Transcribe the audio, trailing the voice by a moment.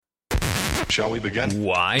Shall we begin?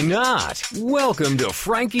 Why not? Welcome to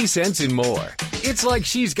Frankie Sense and More. It's like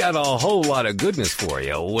she's got a whole lot of goodness for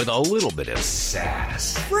you with a little bit of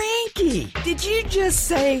sass. Frankie, did you just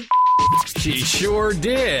say... She sure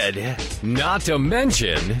did. Not to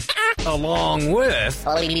mention, along with...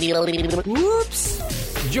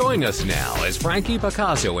 Whoops. Join us now as Frankie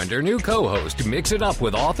Picasso and her new co-host mix it up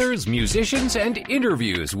with authors, musicians, and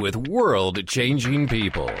interviews with world-changing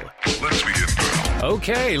people. Let's begin, pal.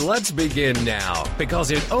 Okay, let's begin now,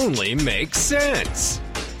 because it only makes sense.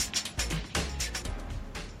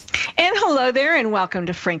 And hello there, and welcome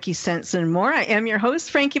to Frankie Sense and More. I am your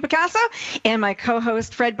host, Frankie Picasso, and my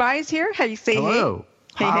co-host, Fred Byes here. How do you say hello?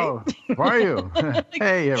 Hey? How are you?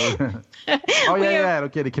 Hey, everyone. Oh, yeah.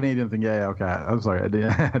 Okay, the Canadian thing. Yeah, okay. I'm sorry. I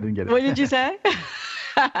didn't get it. What did you say?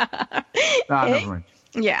 Never mind.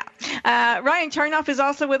 Yeah. Ryan Charnoff is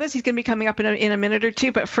also with us. He's going to be coming up in a minute or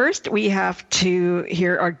two. But first, we have to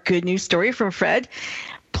hear our good news story from Fred.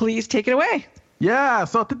 Please take it away. Yeah,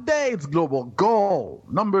 so today it's global goal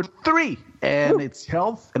number 3, and it's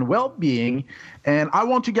health and well-being. And I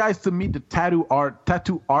want you guys to meet the tattoo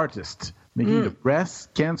artist making the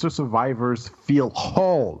breast cancer survivors feel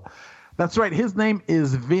whole. That's right. His name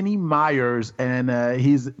is Vinnie Myers, and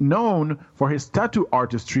he's known for his tattoo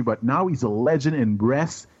artistry, but now he's a legend in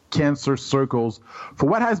breast cancer circles for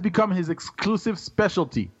what has become his exclusive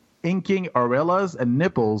specialty, inking areolas and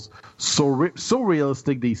nipples so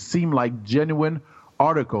realistic they seem like genuine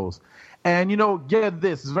articles. And, get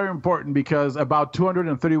this, it's very important because about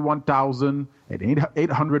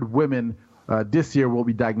 231,800 women this year will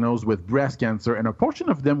be diagnosed with breast cancer, and a portion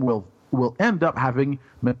of them will end up having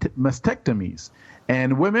mastectomies.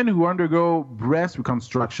 And women who undergo breast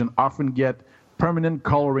reconstruction often get permanent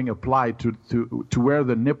coloring applied to where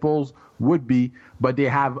the nipples would be, but they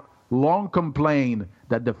have long complained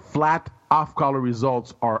that the flat off-color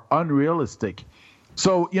results are unrealistic.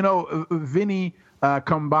 So, Vinnie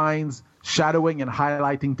combines shadowing and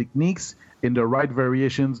highlighting techniques in the right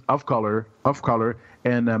variations of color,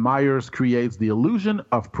 and Myers creates the illusion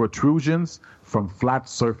of protrusions from flat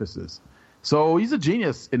surfaces. So he's a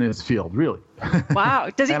genius in his field, really. Wow.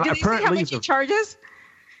 Does he say how much he charges?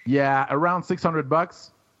 Yeah, around $600.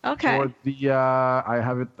 Okay. For the I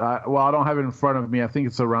have it. I don't have it in front of me. I think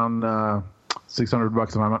it's around $600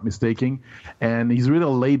 if I'm not mistaken. And he's really a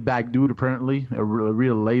laid-back dude, apparently, a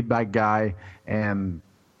real laid-back guy, and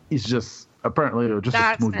he's just apparently just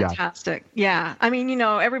a smooth guy. That's fantastic. Yeah. I mean,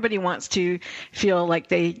 everybody wants to feel like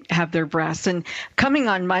they have their breasts. And coming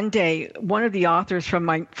on Monday, one of the authors from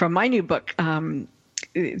my new book,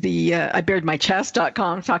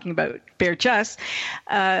 ibaredmychest.com, talking about bare chest,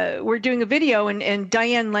 we're doing a video, and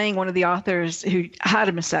Diane Lang, one of the authors who had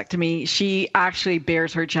a mastectomy, she actually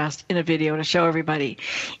bares her chest in a video to show everybody.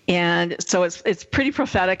 And so it's pretty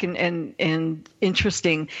prophetic and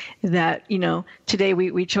interesting that, today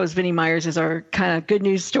we chose Vinnie Myers as our kind of good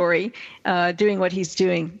news story, doing what he's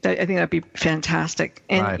doing. I think that'd be fantastic.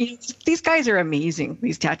 And right. These guys are amazing,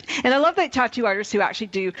 these tattoo. And I love that tattoo artists who actually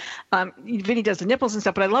do, Vinnie does the nipples and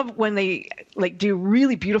stuff, but I love when they do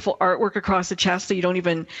really beautiful artwork across the chest so you don't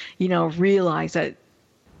even, realize that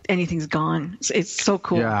anything's gone. It's so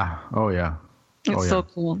cool. Yeah. Oh, yeah. It's so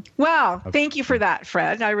cool. Wow. Thank you for that,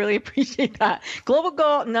 Fred. I really appreciate that. Global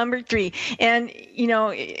goal number 3. And,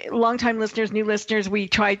 longtime listeners, new listeners, we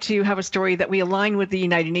try to have a story that we align with the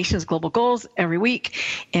United Nations global goals every week.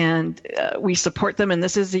 And we support them. And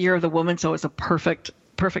this is the Year of the Woman, so it's a perfect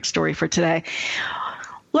story for today.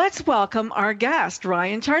 Let's welcome our guest,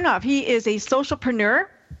 Ryan Charnoff. He is a socialpreneur,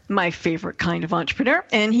 my favorite kind of entrepreneur,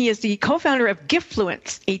 and he is the co-founder of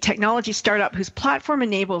Giftfluence, a technology startup whose platform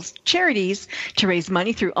enables charities to raise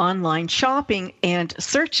money through online shopping and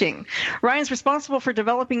searching. Ryan's responsible for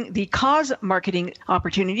developing the cause marketing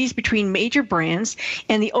opportunities between major brands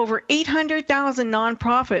and the over 800,000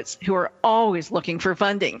 nonprofits who are always looking for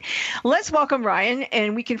funding. Let's welcome Ryan,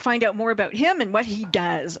 and we can find out more about him and what he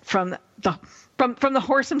does from the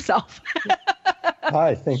horse himself.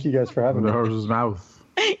 Hi, thank you guys for having me. The horse's mouth.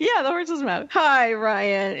 Yeah, the horse's mouth. Hi,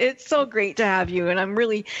 Ryan. It's so great to have you, and I'm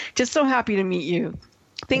really just so happy to meet you.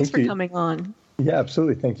 Thanks for coming on. Yeah,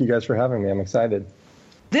 absolutely. Thank you guys for having me. I'm excited.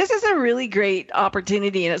 This is a really great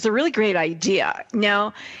opportunity, and it's a really great idea.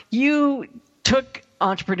 Now, you took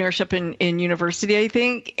entrepreneurship in university, I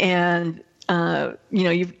think, and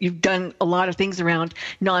you've done a lot of things around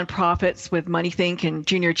nonprofits with MoneyThink and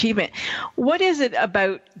Junior Achievement. What is it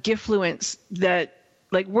about Giftfluence that,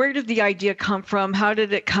 where did the idea come from? How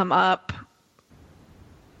did it come up?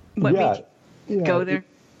 What made you go there?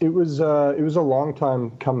 It was a long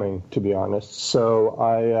time coming, to be honest. So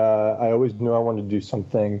I always knew I wanted to do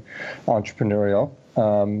something entrepreneurial,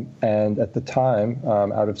 And at the time,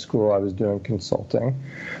 out of school, I was doing consulting.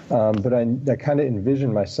 But I kind of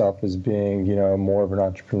envisioned myself as being, more of an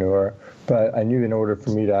entrepreneur. But I knew in order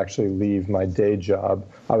for me to actually leave my day job,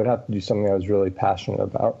 I would have to do something I was really passionate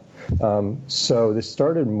about. So this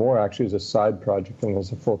started more actually as a side project than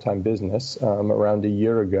as a full-time business. Around a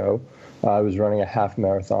year ago, I was running a half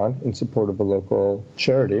marathon in support of a local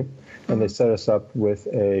charity. And they set us up with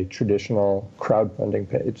a traditional crowdfunding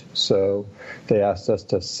page. So they asked us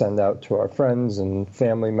to send out to our friends and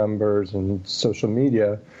family members and social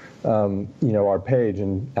media, our page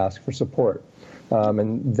and ask for support.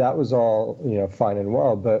 And that was all, fine and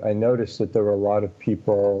well. But I noticed that there were a lot of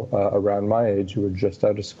people around my age who were just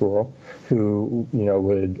out of school who,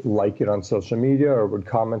 would like it on social media or would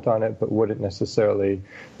comment on it, but wouldn't necessarily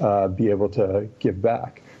be able to give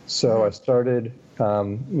back. So I started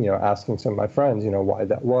asking some of my friends, why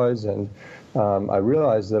that was. And I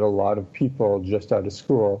realized that a lot of people just out of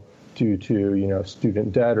school, due to,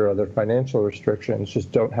 student debt or other financial restrictions, just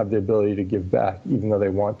don't have the ability to give back, even though they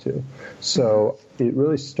want to. So it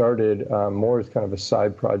really started more as kind of a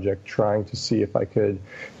side project, trying to see if I could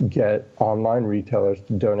get online retailers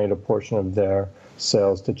to donate a portion of their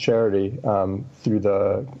sales to charity through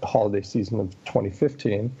the holiday season of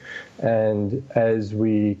 2015. And as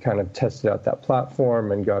we kind of tested out that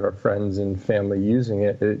platform and got our friends and family using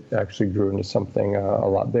it, it actually grew into something a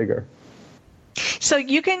lot bigger. So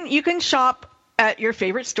you can shop at your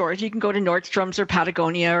favorite stores. You can go to Nordstrom's or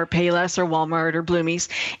Patagonia or Payless or Walmart or Bloomie's,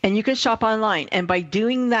 and you can shop online. And by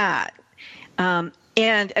doing that, and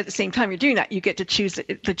at the same time you're doing that, you get to choose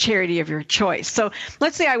the charity of your choice. So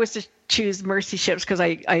let's say I was to choose Mercy Ships because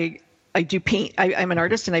I do paint. I'm an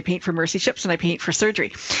artist and I paint for Mercy Ships and I paint for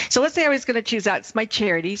surgery. So let's say I was going to choose that. It's my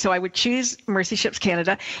charity. So I would choose Mercy Ships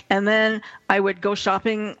Canada, and then I would go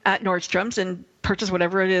shopping at Nordstrom's and purchase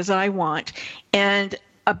whatever it is that I want. And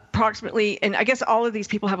approximately, and I guess all of these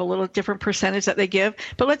people have a little different percentage that they give,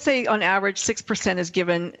 but let's say on average 6% is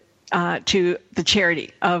given to the charity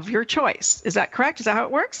of your choice. Is that correct? Is that how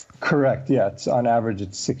it works? Correct. Yeah. It's on average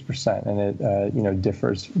it's 6%, and it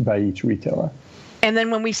differs by each retailer. And then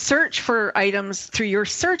when we search for items through your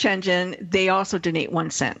search engine, they also donate 1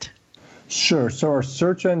 cent. Sure. So our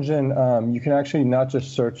search engine, you can actually not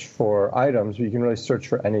just search for items, but you can really search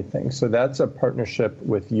for anything. So that's a partnership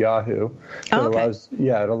with Yahoo. It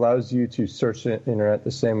allows you to search the internet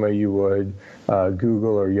the same way you would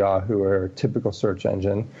Google or Yahoo or a typical search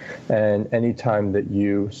engine. And anytime that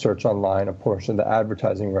you search online, a portion of the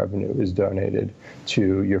advertising revenue is donated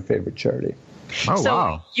to your favorite charity. Oh, so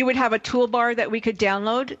wow. You would have a toolbar that we could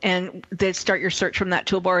download, and they'd start your search from that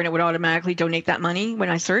toolbar, and it would automatically donate that money when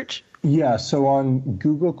I search? Yeah, so on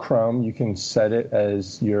Google Chrome, you can set it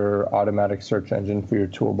as your automatic search engine for your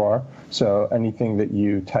toolbar. So anything that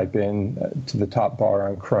you type in to the top bar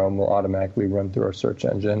on Chrome will automatically run through our search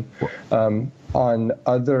engine. On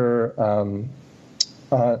other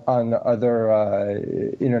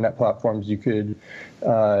internet platforms, you could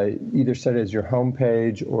either set it as your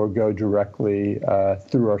homepage or go directly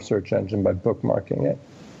through our search engine by bookmarking it.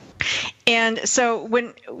 And so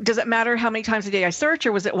does it matter how many times a day I search,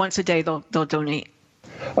 or was it once a day they'll donate?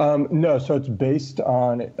 No, so it's based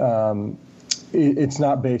on, it's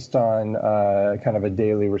not based on kind of a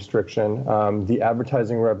daily restriction. The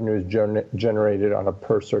advertising revenue is generated on a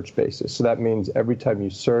per search basis. So that means every time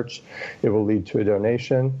you search, it will lead to a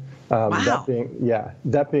donation. Wow.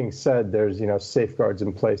 That being said, there's safeguards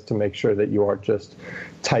in place to make sure that you aren't just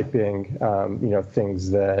typing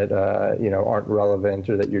things that aren't relevant,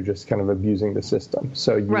 or that you're just kind of abusing the system.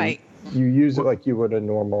 So you use it like you would a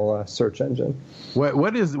normal search engine.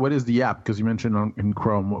 What is the app? Because you mentioned in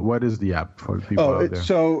Chrome. What is the app for people out there?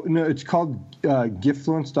 It's called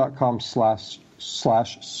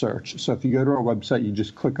Giftfluence.com/search. So if you go to our website, you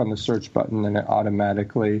just click on the search button, and it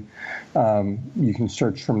automatically, you can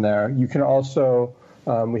search from there. You can also,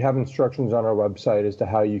 we have instructions on our website as to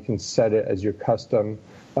how you can set it as your custom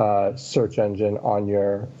search engine on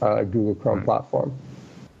your Google Chrome platform.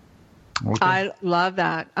 Okay. I love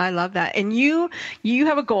that. And you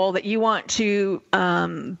have a goal that you want to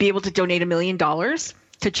be able to donate $1 million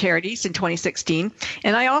to charities in 2016.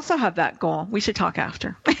 And I also have that goal. We should talk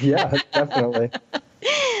after. Yeah, definitely.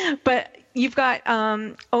 But you've got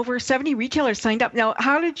over 70 retailers signed up. Now,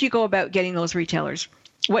 how did you go about getting those retailers?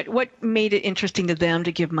 What made it interesting to them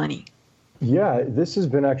to give money? Yeah, this has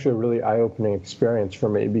been actually a really eye-opening experience for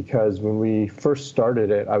me, because when we first started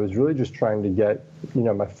it, I was really just trying to get,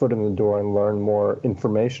 my foot in the door and learn more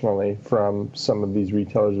informationally from some of these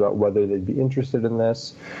retailers about whether they'd be interested in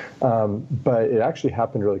this. But it actually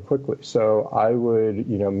happened really quickly. So I would,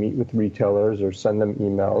 meet with retailers or send them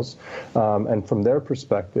emails. And from their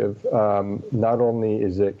perspective, not only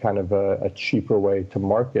is it kind of a cheaper way to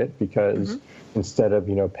market, because instead of,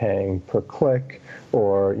 paying per click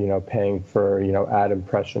or, paying for, ad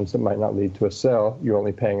impressions that might not lead to a sale, you're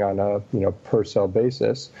only paying on a, per sale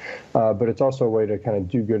basis. But it's also a way to kind of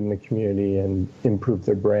do good in the community and improve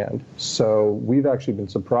their brand. So we've actually been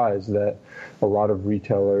surprised that a lot of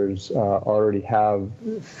retailers already have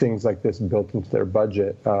things like this built into their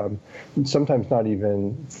budget. Sometimes not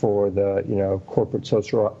even for the, corporate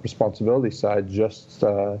social responsibility side, just,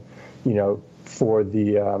 for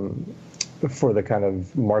the kind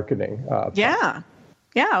of marketing. Yeah.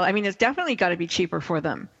 I mean, it's definitely got to be cheaper for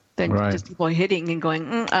them than just people hitting and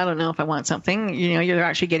going, I don't know if I want something. You're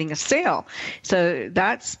actually getting a sale. So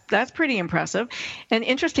that's pretty impressive. And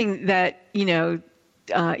interesting that, you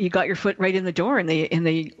got your foot right in the door and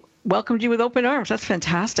they welcomed you with open arms. That's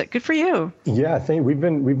fantastic. Good for you. Yeah, I think we've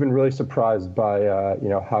been really surprised by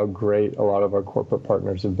how great a lot of our corporate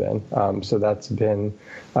partners have been. So that's been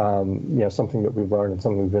something that we've learned and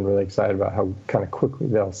something we've been really excited about, how kind of quickly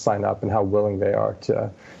they'll sign up and how willing they are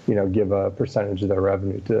to give a percentage of their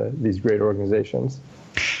revenue to these great organizations.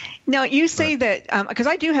 Now, you say that, because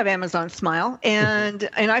I do have Amazon Smile, and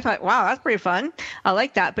I thought, wow, that's pretty fun. I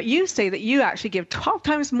like that. But you say that you actually give 12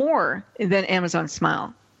 times more than Amazon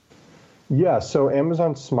Smile. Yeah, so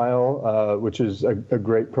Amazon Smile, which is a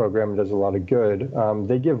great program and does a lot of good,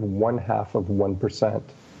 they give 0.5%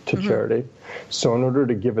 to charity. So in order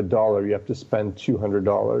to give $1, you have to spend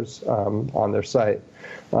 $200 on their site.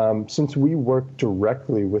 Since we work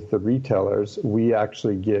directly with the retailers, we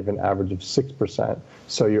actually give an average of 6%.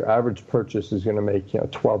 So your average purchase is going to make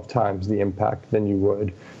 12 times the impact than you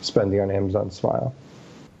would spending on Amazon Smile.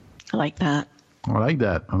 I like that. I like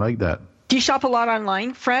that. Do you shop a lot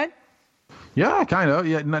online, Fred? Yeah, kind of.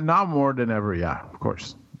 Yeah, now more than ever. Yeah, of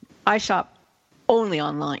course. I shop only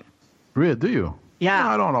online. Really? Do you? Yeah. No,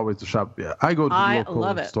 I don't always shop. Yeah, I go to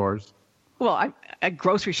local stores. Well, I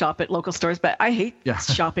grocery shop at local stores, but I hate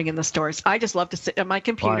shopping in the stores. I just love to sit at my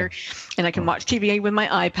computer and I can watch TV with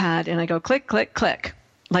my iPad and I go click, click, click.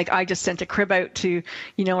 Like I just sent a crib out to,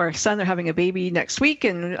 our son. They're having a baby next week,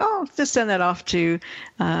 and just send that off to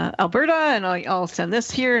Alberta, and I'll send this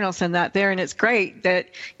here, and I'll send that there, and it's great that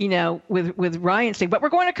with Ryan saying, but we're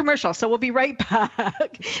going to commercial, so we'll be right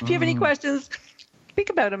back. If you have any questions, speak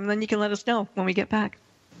about them, and then you can let us know when we get back.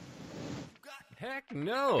 Heck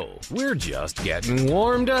no, we're just getting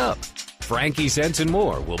warmed up. Frankie Sense and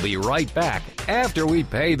More will be right back after we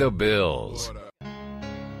pay the bills.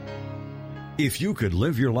 If you could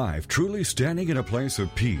live your life truly standing in a place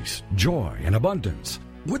of peace, joy, and abundance,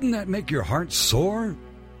 wouldn't that make your heart soar?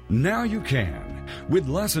 Now you can, with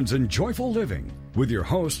Lessons in Joyful Living, with your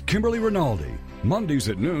host, Kimberly Rinaldi, Mondays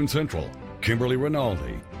at noon Central. Kimberly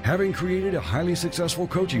Rinaldi, having created a highly successful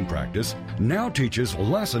coaching practice, now teaches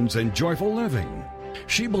Lessons in Joyful Living.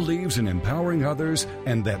 She believes in empowering others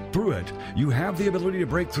and that through it, you have the ability to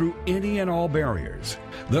break through any and all barriers,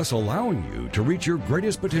 thus allowing you to reach your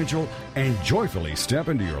greatest potential and joyfully step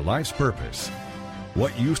into your life's purpose.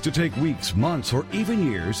 What used to take weeks, months, or even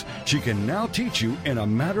years, she can now teach you in a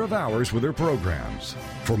matter of hours with her programs.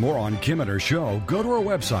 For more on Kim and her show, go to her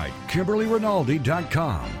website,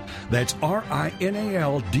 KimberlyRinaldi.com. That's RINALDI.com.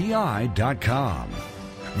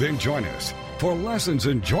 Then join us for Lessons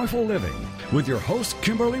in Joyful Living with your host,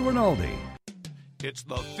 Kimberly Rinaldi. It's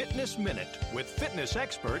the Fitness Minute with fitness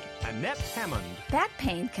expert Annette Hammond. Back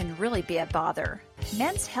pain can really be a bother.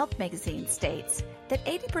 Men's Health magazine states that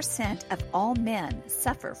 80% of all men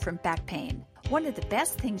suffer from back pain. One of the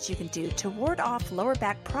best things you can do to ward off lower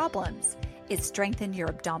back problems is strengthen your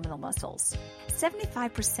abdominal muscles.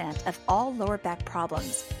 75% of all lower back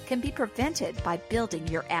problems can be prevented by building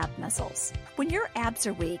your ab muscles. When your abs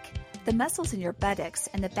are weak, the muscles in your buttocks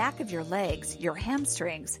and the back of your legs, your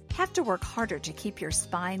hamstrings, have to work harder to keep your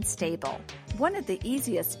spine stable. One of the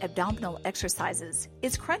easiest abdominal exercises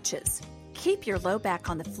is crunches. Keep your low back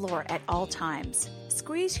on the floor at all times.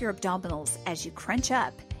 Squeeze your abdominals as you crunch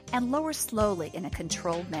up and lower slowly in a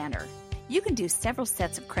controlled manner. You can do several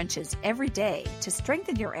sets of crunches every day to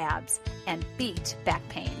strengthen your abs and beat back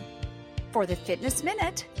pain. For the Fitness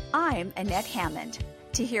Minute, I'm Annette Hammond.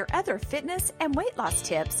 To hear other fitness and weight loss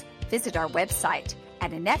tips, visit our website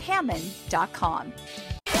at AnnetteHammond.com.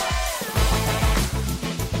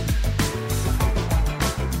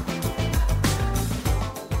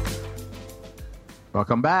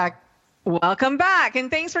 Welcome back. Welcome back,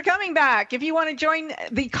 and thanks for coming back. If you want to join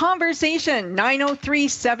the conversation,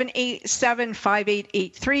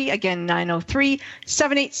 903-787-5883. Again,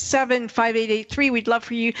 903-787-5883. We'd love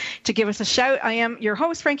for you to give us a shout. I am your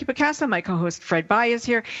host, Frankie Picasso. My co-host, Fred Bai, is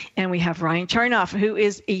here, and we have Ryan Charnoff, who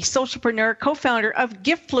is a socialpreneur, co-founder of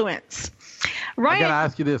Giftfluence. Ryan, I got to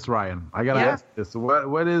ask you this, Ryan. Ask this.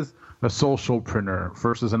 What is a socialpreneur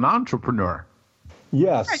versus an entrepreneur?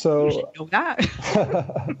 Yeah, so you should know that.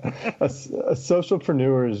 a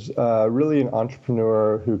socialpreneur is really an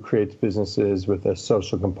entrepreneur who creates businesses with a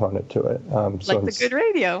social component to it. So like the good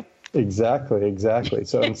radio. Exactly.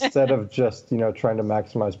 So instead of just, trying to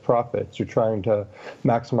maximize profits, you're trying to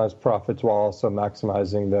maximize profits while also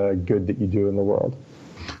maximizing the good that you do in the world.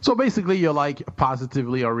 So basically, you're like a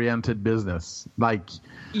positively oriented business, like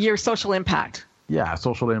your social impact. Yeah,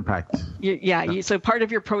 social impact. So part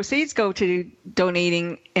of your proceeds go to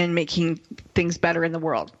donating and making things better in the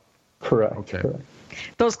world. Correct. Okay. Correct.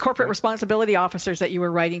 Those corporate responsibility officers that you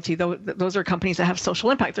were writing to, those are companies that have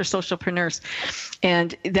social impact. They're socialpreneurs.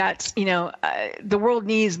 And that's, the world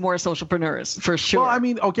needs more socialpreneurs for sure. Well,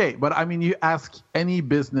 you ask any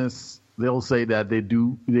business, they'll say that they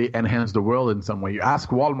enhance the world in some way. You ask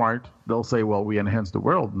Walmart, they'll say, well, we enhance the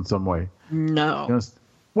world in some way. No.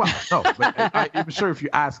 Well, no, but I'm sure if you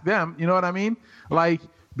ask them, you know what I mean? Like,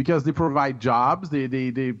 because they provide jobs,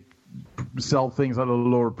 they sell things at a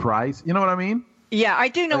lower price. You know what I mean? Yeah, I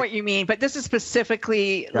do know what you mean, but this is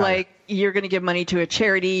specifically you're going to give money to a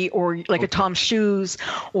charity or like a Tom's Shoes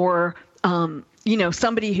or,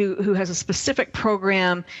 somebody who has a specific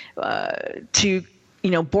program to,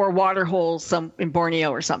 bore water holes in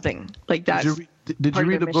Borneo or something like that. Did you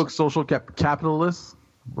read the book Social Capitalists,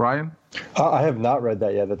 Ryan? I have not read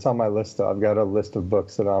that yet. That's on my list, though. I've got a list of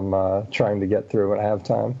books that I'm trying to get through when I have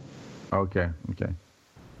time. Okay.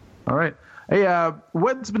 All right. Hey,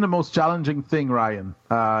 what's been the most challenging thing, Ryan,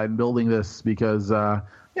 in building this? Because,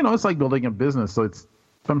 it's like building a business. So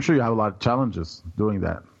I'm sure you have a lot of challenges doing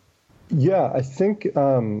that. Yeah, I think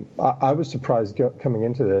I was surprised coming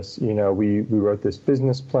into this. We wrote this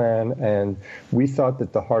business plan, and we thought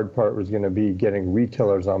that the hard part was going to be getting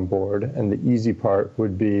retailers on board, and the easy part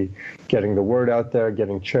would be getting the word out there,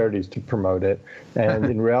 getting charities to promote it. And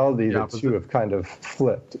in reality, the two have kind of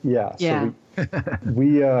flipped. Yeah. So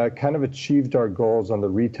we kind of achieved our goals on the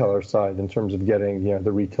retailer side in terms of getting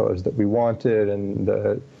the retailers that we wanted and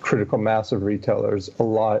the critical mass of retailers a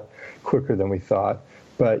lot quicker than we thought.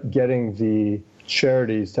 But getting the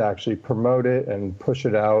charities to actually promote it and push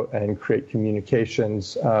it out and create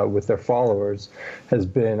communications with their followers has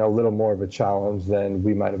been a little more of a challenge than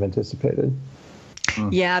we might have anticipated.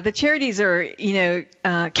 Yeah, the charities are,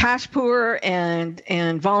 cash poor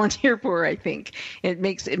and volunteer poor. I think it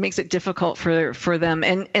makes it difficult for them,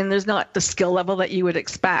 and there's not the skill level that you would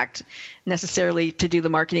expect necessarily to do the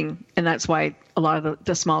marketing, and that's why a lot of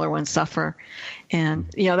the smaller ones suffer. And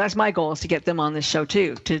that's my goal, is to get them on this show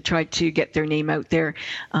too, to try to get their name out there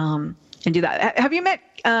and do that. Have you met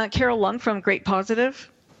Carol Lung from Great Positive?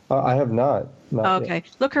 I have not. Okay, yet.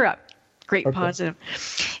 Look her up. Great Positive.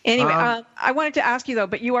 Anyway, I wanted to ask you though,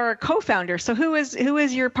 but you are a co-founder. So who is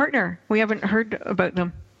your partner? We haven't heard about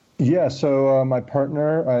them. Yeah, so my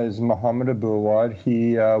partner is Mohammed Abulwad.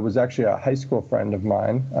 He was actually a high school friend of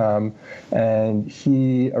mine, and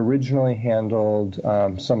he originally handled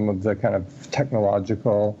some of the kind of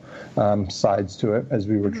technological sides to it as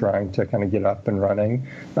we were trying to kind of get up and running.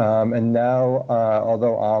 And now,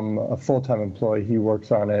 although I'm a full-time employee, he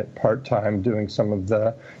works on it part-time, doing some of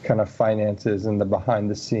the kind of finances and the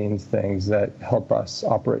behind-the-scenes things that help us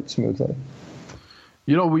operate smoothly.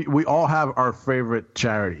 We all have our favorite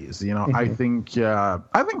charities. I think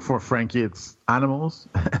for Frankie, it's animals.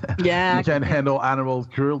 Yeah. You can't handle animal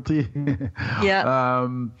cruelty. Yeah.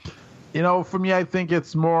 For me, I think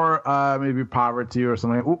it's more maybe poverty or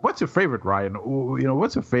something. What's your favorite, Ryan?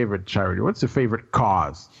 What's your favorite charity? What's your favorite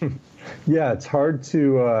cause? Yeah, it's hard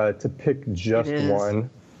to pick just one.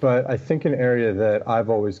 But I think an area that I've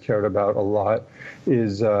always cared about a lot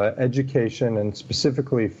is education and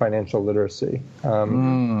specifically financial literacy.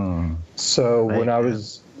 So when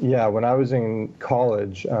I was in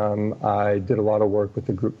college, I did a lot of work with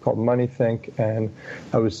a group called MoneyThink, and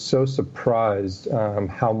I was so surprised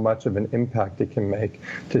how much of an impact it can make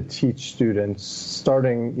to teach students,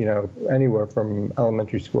 starting anywhere from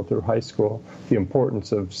elementary school through high school, the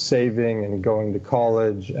importance of saving and going to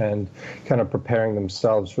college and kind of preparing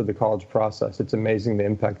themselves for the college process. It's amazing the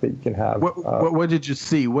impact that you can have. What did you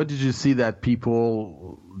see? What did you see that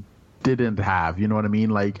people didn't have? You know what I mean?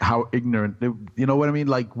 Like how ignorant, you know what I mean?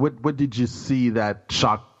 Like what did you see that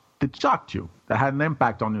shocked you, that had an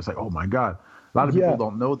impact on you? It's like, oh my God, A lot of people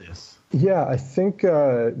don't know this. Yeah, I think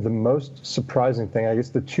the most surprising thing, I guess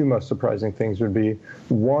the two most surprising things would be,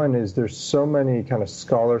 one is there's so many kind of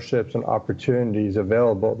scholarships and opportunities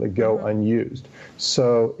available that go unused.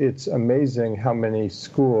 So it's amazing how many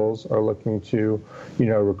schools are looking to,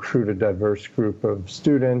 recruit a diverse group of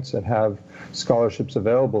students and have scholarships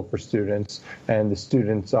available for students, and the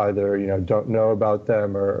students either, don't know about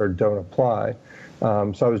them or don't apply.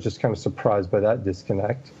 So I was just kind of surprised by that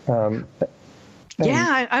disconnect.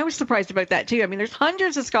 Yeah, I was surprised about that too. I mean, there's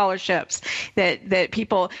hundreds of scholarships that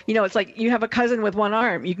people, it's like you have a cousin with one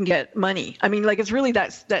arm, you can get money. I mean, like it's really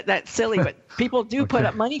that's silly, but people do put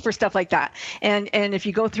up money for stuff like that. And if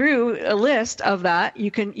you go through a list of that,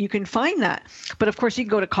 you can find that. But of course, you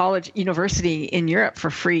can go to college, university in Europe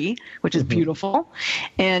for free, which is beautiful.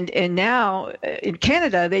 And now in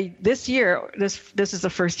Canada, this year, this is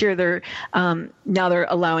the first year they're now they're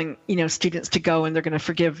allowing students to go, and they're going to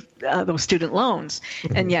forgive those student loans.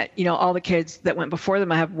 And yet, all the kids that went before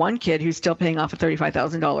them, I have one kid who's still paying off a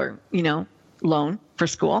 $35,000, loan for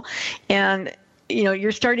school. And,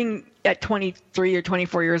 you're starting at 23 or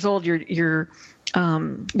 24 years old, your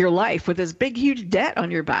life with this big, huge debt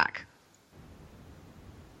on your back.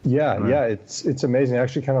 Yeah, it's amazing. It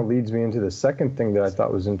actually kind of leads me into the second thing that I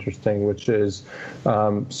thought was interesting, which is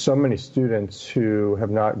so many students who have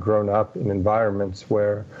not grown up in environments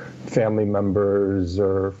where family members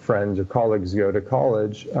or friends or colleagues go to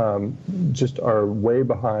college just are way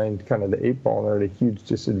behind kind of the eight ball and are at a huge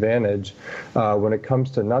disadvantage when it comes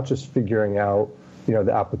to not just figuring out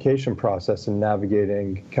the application process and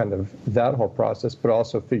navigating kind of that whole process, but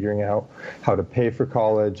also figuring out how to pay for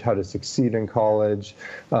college, how to succeed in college.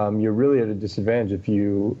 You're really at a disadvantage if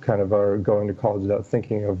you kind of are going to college without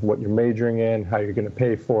thinking of what you're majoring in, how you're going to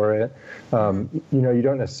pay for it. You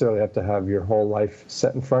don't necessarily have to have your whole life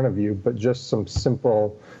set in front of you, but just some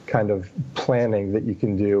simple kind of planning that you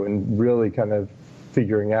can do and really kind of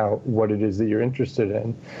figuring out what it is that you're interested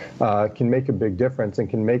in can make a big difference, and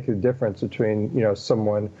can make a difference between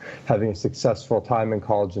someone having a successful time in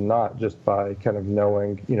college and not, just by kind of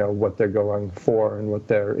knowing what they're going for and what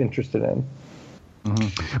they're interested in.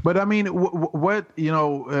 Mm-hmm. But I mean, what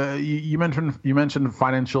you mentioned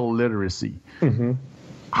financial literacy. Mm-hmm.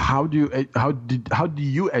 How do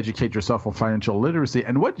you educate yourself on financial literacy,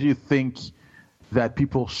 and what do you think that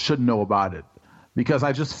people should know about it? Because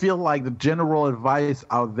I just feel like the general advice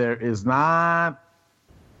out there is not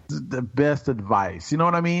the best advice. You know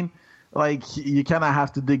what I mean? Like, you kind of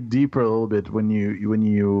have to dig deeper a little bit when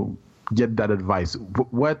you get that advice.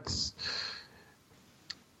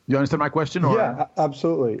 You understand my question? Or? Yeah,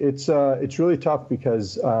 absolutely. It's really tough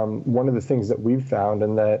because one of the things that we've found,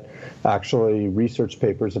 and that actually research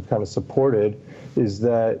papers have kind of supported, is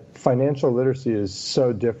that financial literacy is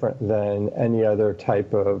so different than any other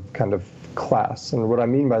type of kind of class. And what I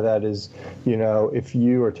mean by that is, if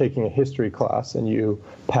you are taking a history class and you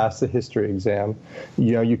pass the history exam,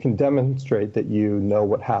 you can demonstrate that you know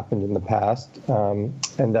what happened in the past,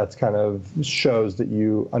 and that's kind of shows that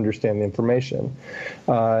you understand the information.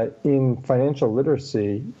 In financial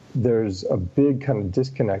literacy, there's a big kind of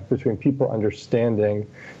disconnect between people understanding,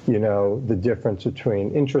 the difference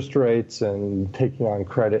between interest rates and taking on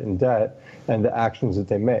credit and debt and the actions that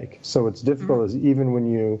they make. So what's difficult is even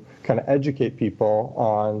when you kind of educate people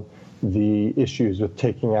on the issues with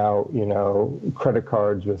taking out, credit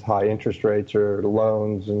cards with high interest rates or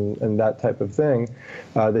loans and that type of thing,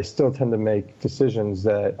 they still tend to make decisions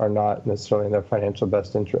that are not necessarily in their financial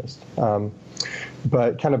best interest.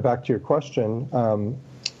 But kind of back to your question,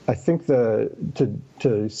 I think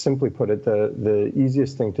to simply put it, the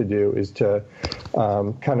easiest thing to do is to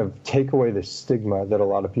kind of take away the stigma that a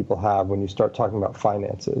lot of people have when you start talking about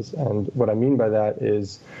finances. And what I mean by that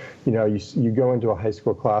is, you go into a high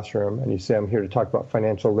school classroom and you say, I'm here to talk about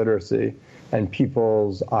financial literacy, and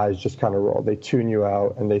people's eyes just kind of roll. They tune you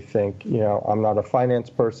out and they think, I'm not a finance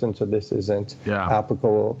person, so this isn't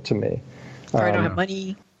applicable to me. Or I don't have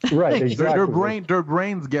money. Right, exactly. Their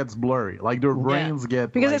brains gets blurry. Like their brains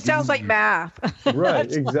get because it sounds like math.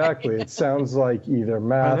 Right, exactly. It sounds like either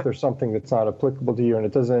math or something that's not applicable to you, and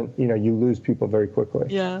it doesn't. You lose people very quickly.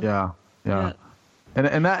 Yeah.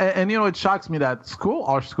 And it shocks me that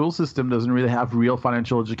our school system doesn't really have real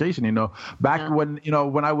financial education. Back when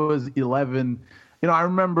I was 11, I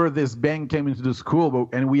remember this bank came into the school,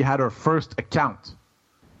 and we had our first account.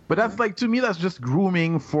 But that's to me, that's just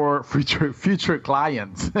grooming for future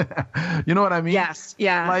clients. You know what I mean? Yes.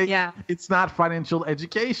 Yeah. It's not financial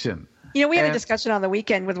education. We had a discussion on the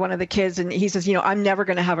weekend with one of the kids, and he says, I'm never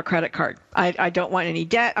going to have a credit card. I don't want any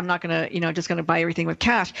debt. I'm not going to, just going to buy everything with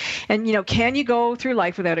cash. And, can you go through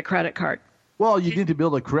life without a credit card? Well, you need to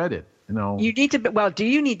build a credit. You need to. Well, do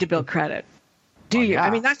you need to build credit? Do you? Yeah. I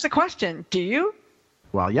mean, that's the question. Do you?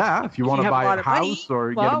 Well, yeah. If you want to buy a house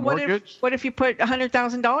or get a mortgage. What if you put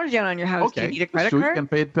 $100,000 down on your house? Okay. Do you need a credit card? You can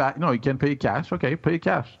pay it back. No, you can pay cash. Okay, pay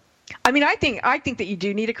cash. I mean, I think that you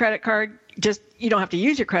do need a credit card. Just you don't have to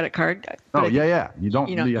use your credit card. Oh, yeah. You don't.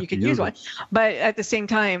 You could use one. But at the same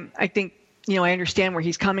time, I think I understand where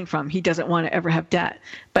he's coming from. He doesn't want to ever have debt.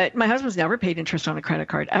 But my husband's never paid interest on a credit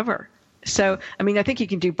card ever. So I mean, I think you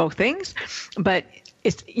can do both things. But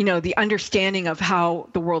it's the understanding of how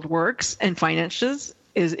the world works and finances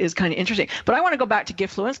is kind of interesting. But I want to go back to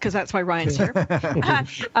Giftfluence because that's why Ryan's here.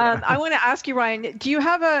 I want to ask you, Ryan, do you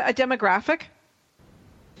have a demographic?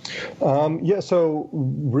 So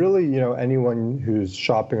really, anyone who's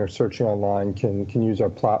shopping or searching online can use our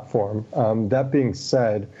platform. That being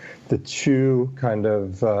said, the two kind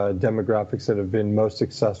of demographics that have been most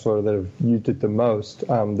successful or that have used it the most,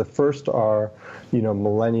 the first are,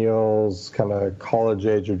 millennials, kind of college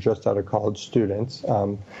age or just out of college students.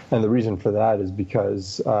 And the reason for that is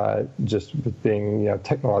because just with being,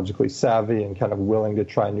 technologically savvy and kind of willing to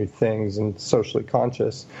try new things and socially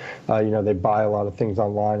conscious, they buy a lot of things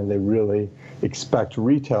online and they really expect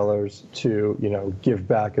retailers to, give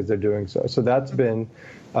back as they're doing so. So that's been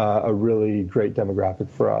a really great demographic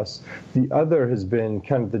for us. The other has been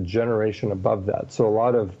kind of the generation above that. So a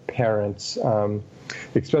lot of parents,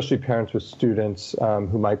 especially parents with students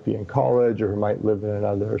who might be in college or who might live in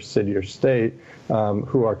another city or state,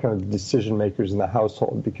 who are kind of the decision makers in the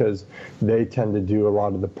household because they tend to do a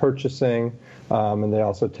lot of the purchasing, and they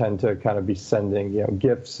also tend to kind of be sending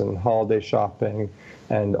gifts and holiday shopping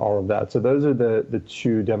and all of that. So those are the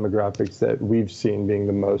two demographics that we've seen being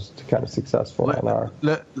the most kind of successful in our.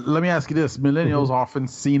 Let me ask you this: millennials often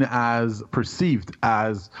perceived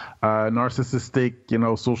as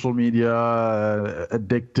narcissistic, social media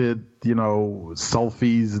addicted,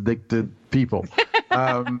 selfies addicted people.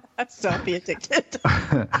 That's selfie addicted.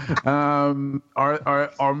 Are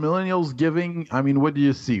millennials giving? I mean, what do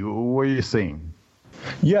you see? What are you seeing?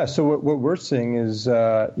 Yeah, so what we're seeing is,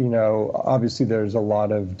 obviously there's a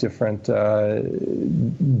lot of different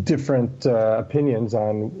opinions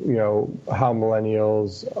on, how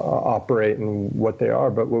millennials operate and what they are.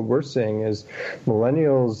 But what we're seeing is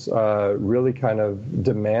millennials really kind of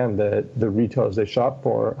demand that the retailers they shop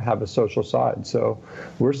for have a social side. So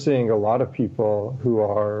we're seeing a lot of people who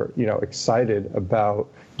are, excited about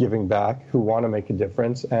giving back, who want to make a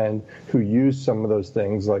difference, and who use some of those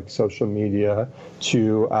things like social media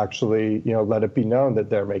to actually, let it be known that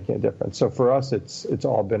they're making a difference. So for us, it's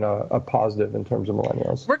all been a positive in terms of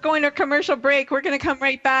millennials. We're going to a commercial break. We're going to come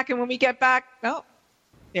right back, and when we get back,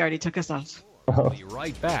 they already took us off. We'll be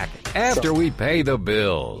right back after we pay the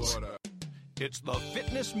bills. It's the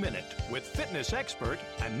Fitness Minute with fitness expert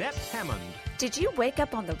Annette Hammond. Did you wake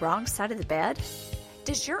up on the wrong side of the bed?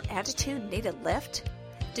 Does your attitude need a lift?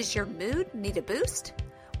 Does your mood need a boost?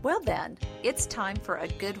 Well then, it's time for a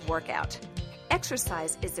good workout.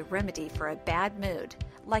 Exercise is a remedy for a bad mood,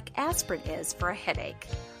 like aspirin is for a headache.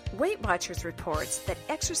 Weight Watchers reports that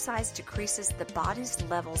exercise decreases the body's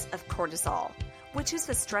levels of cortisol, which is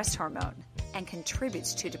a stress hormone, and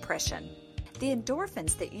contributes to depression. The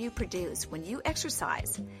endorphins that you produce when you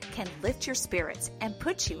exercise can lift your spirits and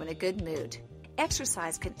put you in a good mood.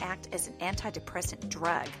 Exercise can act as an antidepressant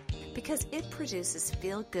drug because it produces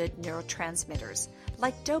feel-good neurotransmitters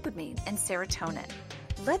like dopamine and serotonin.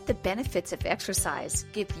 Let the benefits of exercise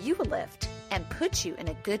give you a lift and put you in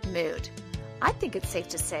a good mood. I think it's safe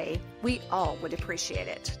to say we all would appreciate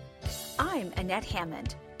it. I'm Annette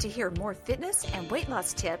Hammond. To hear more fitness and weight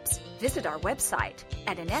loss tips, visit our website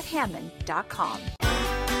at AnnetteHammond.com.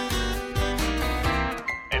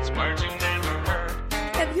 It's words you never heard.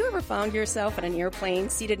 Have you ever found yourself on an airplane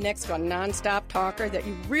seated next to a nonstop talker that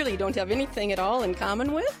you really don't have anything at all in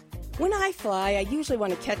common with? When I fly, I usually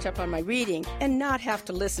want to catch up on my reading and not have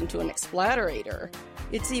to listen to an explatterator.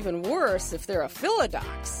 It's even worse if they're a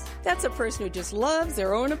philodox. That's a person who just loves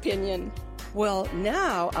their own opinion. Well,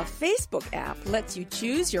 now a Facebook app lets you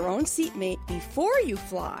choose your own seatmate before you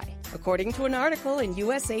fly. According to an article in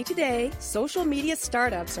USA Today, social media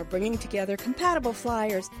startups are bringing together compatible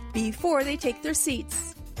flyers before they take their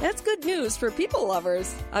seats. That's good news for people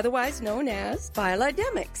lovers, otherwise known as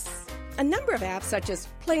philodemics. A number of apps such as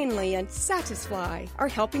Planely and Satisfly are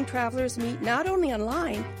helping travelers meet not only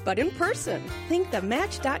online, but in person. Think the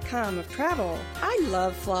Match.com of travel. I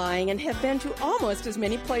love flying and have been to almost as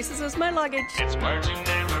many places as my luggage. It's words you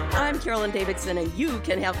never heard. I'm Carolyn Davidson, and you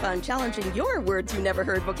can have fun challenging your words you never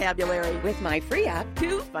heard vocabulary with my free app,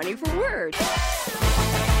 Too Funny for Words.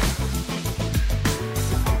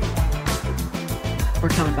 We're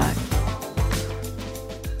coming back.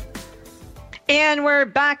 And we're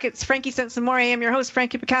back. It's Frankie Cents and More. I am your host,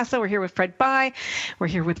 Frankie Picasso. We're here with Fred Bai. We're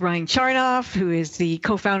here with Ryan Charnoff, who is the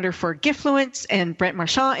co-founder for Gifluence, and Brent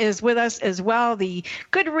Marchand is with us as well, the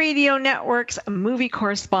Good Radio Network's movie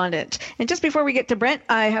correspondent. And just before we get to Brent,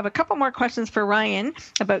 I have a couple more questions for Ryan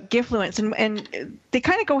about Gifluence, and they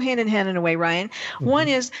kind of go hand in hand in a way, Ryan. Mm-hmm. One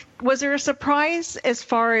is, was there a surprise as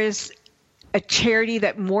far as a charity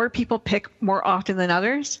that more people pick more often than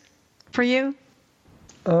others for you?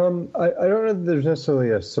 I don't know if there's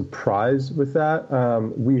necessarily a surprise with that.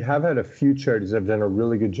 We have had a few charities that have done a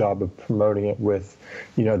really good job of promoting it with,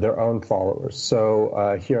 their own followers.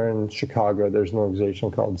 So here in Chicago, there's an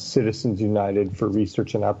organization called Citizens United for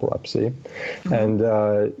Research in Epilepsy, mm-hmm. and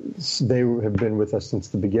they have been with us since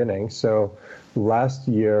the beginning. So last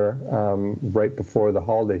year, right before the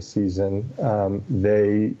holiday season,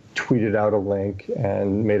 they tweeted out a link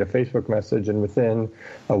and made a Facebook message, and within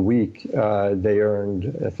a week, they earned,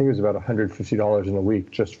 I think it was about $150 in a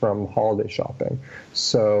week just from holiday shopping.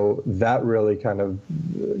 So that really kind of,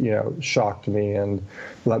 shocked me and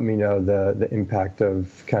let me know the impact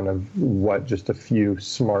of kind of what just a few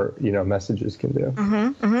smart, messages can do.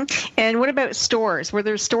 Mm-hmm, mm-hmm. And what about stores? Were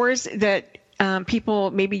there stores that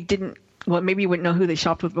people maybe maybe you wouldn't know who they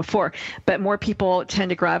shopped with before, but more people tend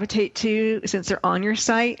to gravitate to since they're on your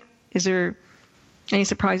site? Is there any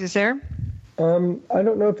surprises there? I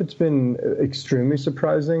don't know if it's been extremely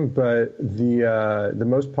surprising, but the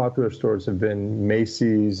most popular stores have been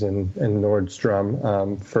Macy's and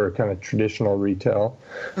Nordstrom for kind of traditional retail.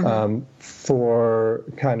 Mm-hmm. For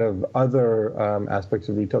kind of other aspects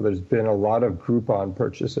of retail, there's been a lot of Groupon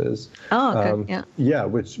purchases. Oh, good. Yeah. Yeah,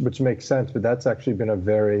 which makes sense, but that's actually been a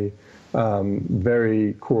very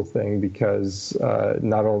cool thing because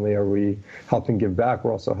not only are we helping give back,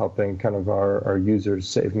 we're also helping kind of our users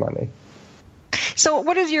save money. So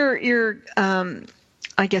what is your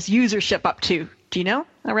I guess, usership up to? Do you know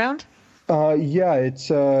around? Yeah,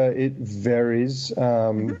 it varies,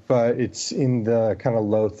 but it's in the kind of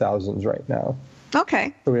low thousands right now.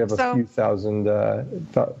 Okay. So we have a few thousand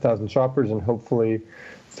shoppers, and hopefully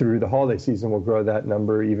through the holiday season, we'll grow that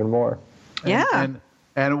number even more. Yeah.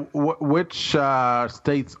 And which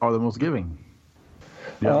states are the most giving?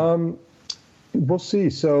 Yeah. We'll see.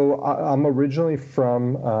 So I'm originally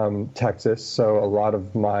from Texas, so a lot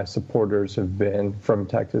of my supporters have been from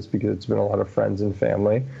Texas because it's been a lot of friends and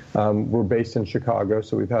family. We're based in Chicago,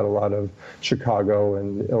 so we've had a lot of Chicago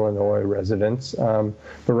and Illinois residents. But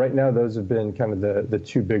right now, those have been kind of the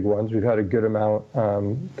two big ones. We've had a good amount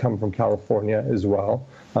come from California as well,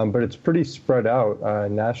 but it's pretty spread out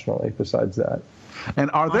nationally besides that.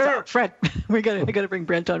 And are there... Fred, we got to bring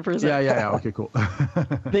Brent on for a second. Yeah. Okay, cool.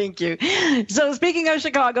 Thank you. So speaking of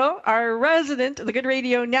Chicago, our resident, the Good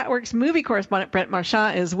Radio Network's movie correspondent, Brent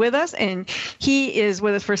Marchand, is with us. And he is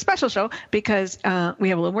with us for a special show because we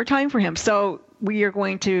have a little more time for him. So we are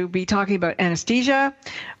going to be talking about Anesthesia.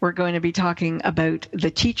 We're going to be talking about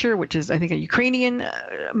The Teacher, which is, I think, a Ukrainian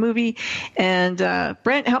movie. And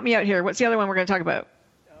Brent, help me out here. What's the other one we're going to talk about?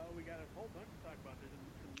 We got a whole bunch to talk about. There's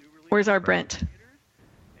some new releases. Where's our Brent?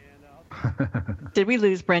 Did we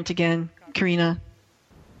lose Brent again, Karina?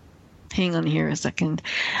 Hang on here a second.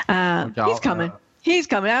 He's coming. He's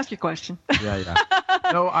coming. Ask your question. Yeah.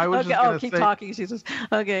 No, I was just going to say... keep talking. She says,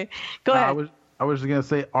 okay, go ahead. I was just going to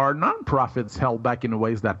say, are nonprofits held back in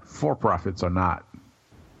ways that for-profits are not?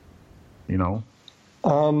 Yeah,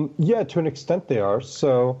 to an extent they are.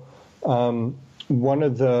 So one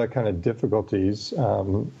of the kind of difficulties that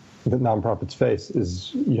nonprofits face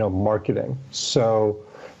is, marketing. So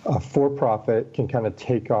a for-profit can kind of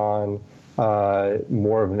take on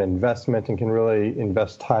more of an investment and can really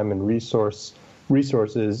invest time and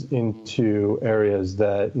resources into areas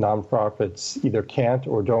that nonprofits either can't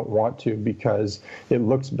or don't want to because it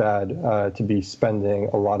looks bad to be spending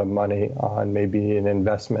a lot of money on maybe an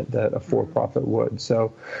investment that a for-profit would.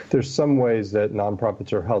 So there's some ways that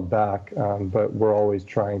nonprofits are held back, but we're always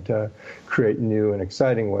trying to create new and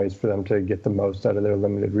exciting ways for them to get the most out of their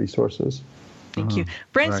limited resources. Thank you.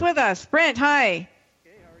 Brent's with us. Brent, hi.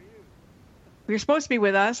 Hey, how are you? You're supposed to be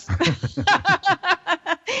with us.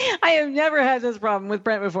 I have never had this problem with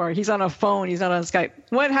Brent before. He's on a phone. He's not on Skype.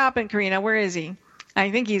 What happened, Karina? Where is he?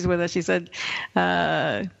 I think he's with us. She said,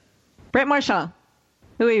 Brent Marchand.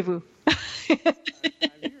 Who are you? I'm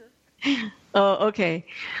here. Oh, okay.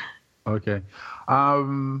 Okay.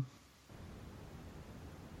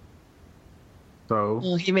 So.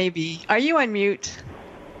 Well, he may be. Are you on mute?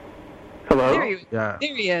 Hello? There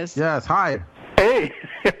he is. Yes, hi. Hey.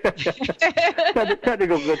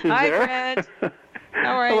 Technical glitches hi, there. Brent.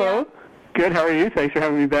 How are Hello. you? Good, how are you? Thanks for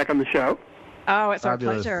having me back on the show. Oh, it's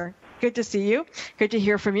Fabulous. our pleasure. Good to see you. Good to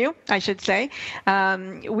hear from you, I should say.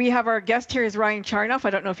 We have our guest here is Ryan Charnoff. I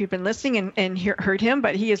don't know if you've been listening and heard him,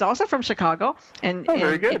 but he is also from Chicago and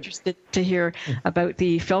interested to hear about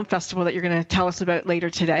the film festival that you're going to tell us about later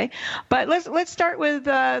today. But let's start with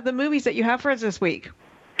the movies that you have for us this week.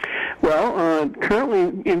 Well,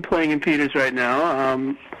 currently playing in theaters right now,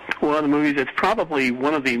 one of the movies that's probably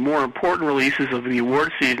one of the more important releases of the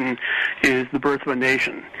award season is The Birth of a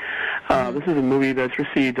Nation. This is a movie that's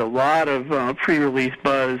received a lot of pre-release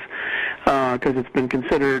buzz because it's been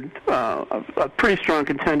considered a pretty strong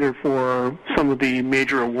contender for some of the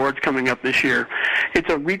major awards coming up this year. It's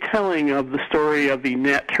a retelling of the story of the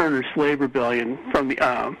Nat Turner slave rebellion from the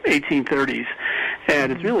 1830s,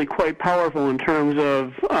 and it's really quite powerful in terms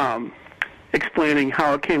of explaining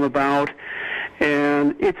how it came about.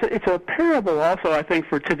 And it's a parable also, I think,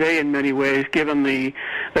 for today in many ways, given the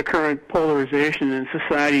current polarization in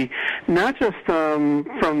society, not just from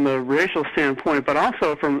the racial standpoint, but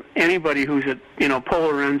also from anybody who's at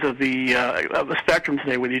polar ends of the spectrum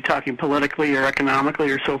today, whether you're talking politically or economically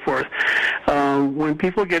or so forth. When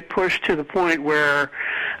people get pushed to the point where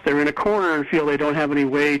they're in a corner and feel they don't have any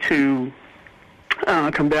way to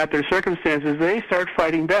combat their circumstances, they start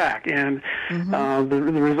fighting back, and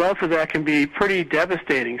the results of that can be pretty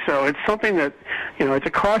devastating. So it's something that, it's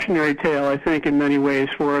a cautionary tale, I think, in many ways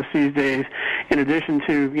for us these days, in addition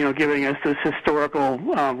to, giving us this historical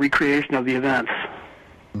recreation of the events.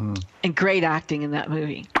 And great acting in that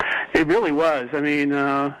movie. It really was. I mean,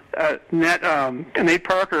 Nate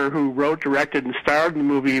Parker, who wrote, directed, and starred in the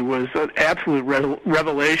movie, was an absolute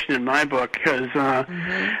revelation in my book because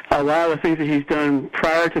a lot of the things that he's done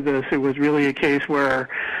prior to this, it was really a case where,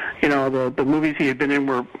 the movies he had been in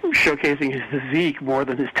were showcasing his physique more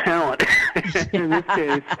than his talent. In this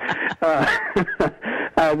case,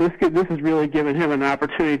 this has really given him an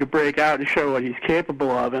opportunity to break out and show what he's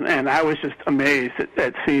capable of, and I was just amazed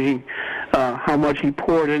at seeing how much he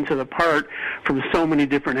poured into the part from so many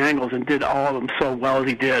different angles and did all of them so well as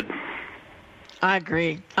he did. I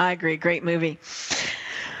agree. Great movie.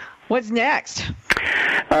 What's next?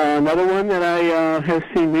 Another one that I have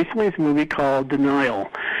seen recently is a movie called Denial,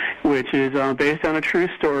 which is based on a true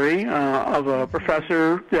story of a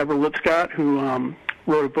professor, Deborah Lipscott, who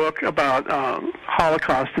wrote a book about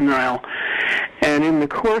Holocaust denial. And in the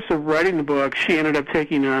course of writing the book, she ended up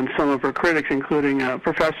taking on some of her critics, including a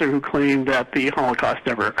professor who claimed that the Holocaust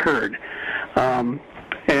never occurred. And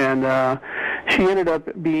she ended up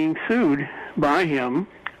being sued by him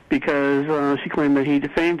because she claimed that he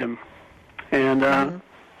defamed him. And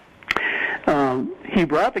he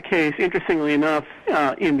brought the case, interestingly enough,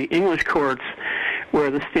 in the English courts, where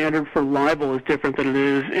the standard for libel is different than it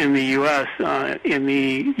is in the U.S. In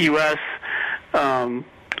the U.S.,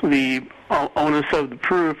 the onus of the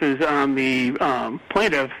proof is on the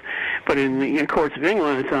plaintiff, but in the courts of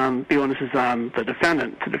England, the onus is on the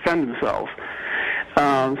defendant to defend themselves.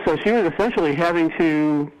 So she was essentially having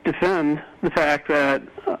to defend the fact that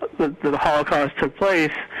the Holocaust took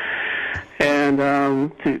place, and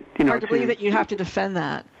hard to believe that you have to defend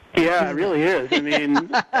that. Yeah, it really is. I mean,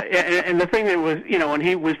 and the thing that was, when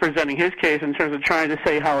he was presenting his case in terms of trying to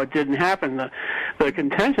say how it didn't happen, the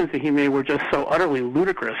contentions that he made were just so utterly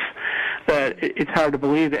ludicrous that it's hard to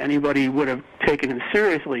believe that anybody would have taken him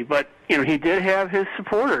seriously. But, he did have his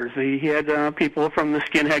supporters. He had people from the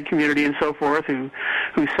skinhead community and so forth who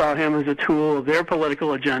saw him as a tool of their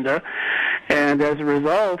political agenda. And as a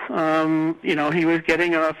result, he was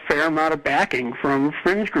getting a fair amount of backing from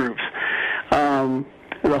fringe groups.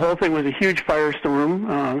 The whole thing was a huge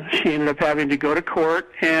firestorm. She ended up having to go to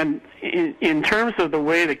court, and in terms of the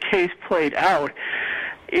way the case played out,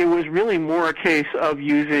 it was really more a case of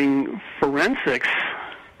using forensics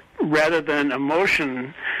rather than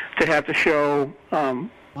emotion to have to show,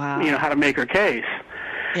 how to make her case.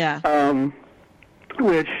 Yeah.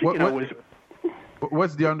 Which was.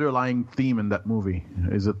 What's the underlying theme in that movie?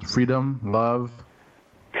 Is it freedom, love?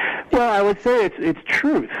 Well, I would say it's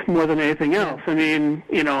truth more than anything else. I mean,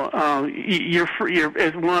 you're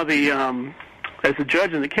as one of the as the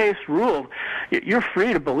judge in the case ruled, you're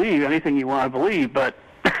free to believe anything you want to believe, but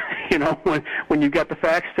when you've got the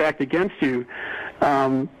facts stacked against you,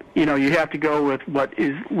 you have to go with what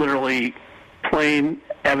is literally plain,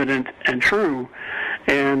 evident, and true,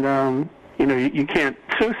 and you can't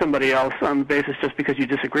sue somebody else on the basis just because you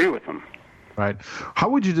disagree with them. Right. How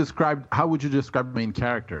would you describe main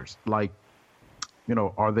characters? Like,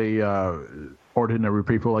 are they ordinary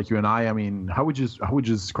people like you and I? I mean, how would you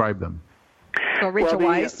describe them? Well, Rachel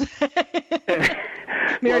Weisz.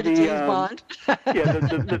 Married Well, to James Bond.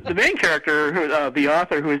 The main character, the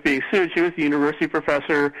author who was being sued, she was a university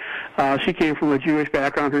professor. She came from a Jewish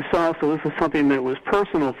background herself, so this was something that was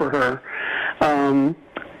personal for her. And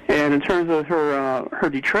in terms of her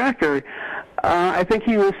detractor, I think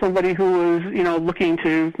he was somebody who was, looking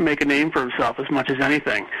to make a name for himself as much as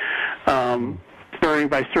anything,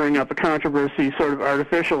 by stirring up a controversy sort of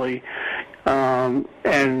artificially,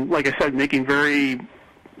 and like I said, making very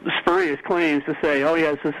spurious claims to say, oh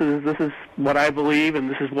yes, this is what I believe, and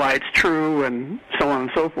this is why it's true, and so on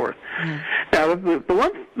and so forth. Mm. Now,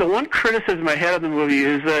 the one criticism I had of the movie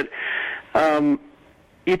is that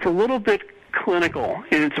it's a little bit clinical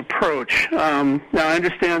in its approach. Now, I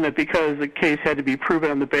understand that because the case had to be proven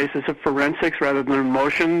on the basis of forensics rather than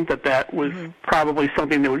emotion, that was probably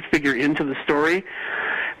something that would figure into the story.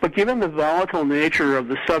 But given the volatile nature of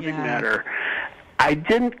the subject matter, I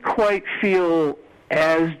didn't quite feel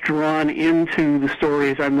as drawn into the story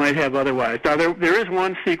as I might have otherwise. Now, there is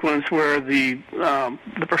one sequence where the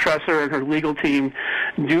professor and her legal team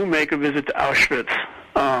do make a visit to Auschwitz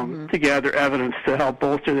to gather evidence to help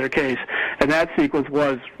bolster their case, and that sequence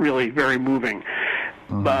was really very moving.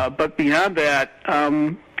 But beyond that,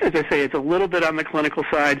 as I say, it's a little bit on the clinical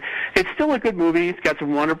side. It's still a good movie. It's got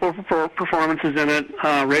some wonderful performances in it.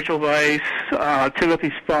 Rachel Weisz,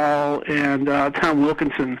 Timothy Spall, and Tom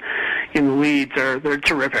Wilkinson in the leads. They're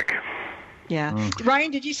terrific. Yeah.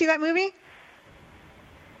 Ryan, did you see that movie?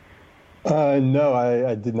 No,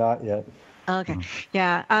 I did not yet. Okay.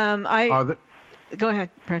 Yeah. Go ahead,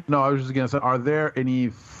 Fred. No, I was just going to say, are there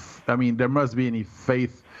any, there must be any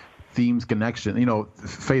faith themes connection,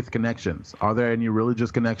 faith connections. Are there any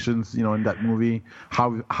religious connections, in that movie?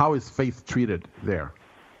 How is faith treated there?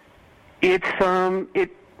 It's, I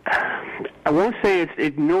won't say it's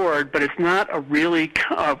ignored, but it's not a really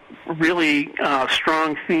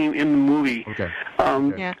strong theme in the movie. Okay.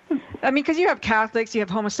 Yeah. Because you have Catholics, you have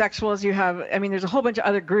homosexuals, you have, there's a whole bunch of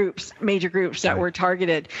other major groups that were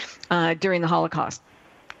targeted during the Holocaust.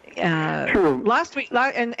 True. Last week,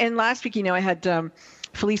 I had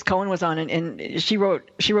Felice Cohen was on, and she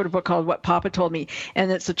wrote a book called What Papa Told Me,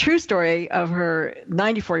 and it's a true story of her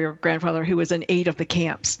 94-year-old grandfather who was in 8 of the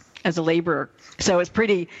camps as a laborer. So it's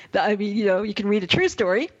pretty, you can read a true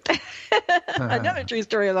story, another true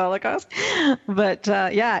story of the Holocaust. But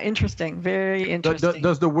interesting, very interesting.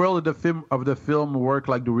 Does the world of the film work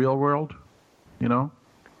like the real world? In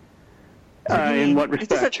what respect?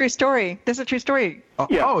 This is a true story.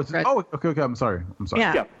 Yeah. Okay. I'm sorry.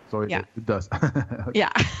 Yeah. So it does.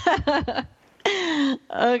 Yeah.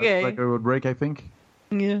 Okay. Like it would break, I think.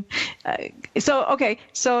 Yeah. So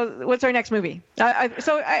what's our next movie?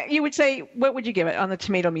 You would say, what would you give it on the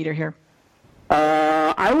tomato meter here?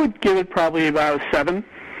 I would give it probably about 7.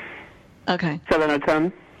 Okay. 7 out of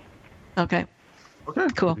 10. Okay. Okay.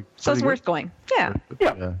 Cool. So it's worth going. Yeah.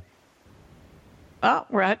 Well,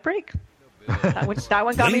 we're at break. That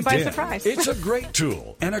one got me by surprise. It's a great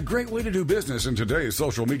tool and a great way to do business in today's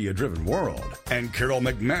social media-driven world. And Carol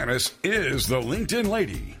McManus is the LinkedIn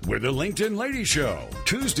Lady with the LinkedIn Lady Show,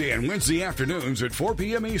 Tuesday and Wednesday afternoons at 4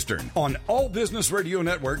 p.m. Eastern on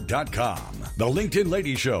allbusinessradionetwork.com. The LinkedIn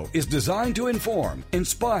Lady Show is designed to inform,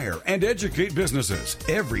 inspire, and educate businesses.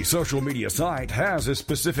 Every social media site has a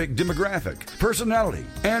specific demographic, personality,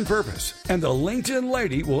 and purpose. And the LinkedIn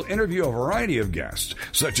Lady will interview a variety of guests,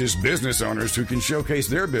 such as business owners who can showcase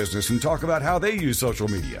their business and talk about how they use social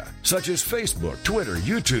media, such as Facebook, Twitter,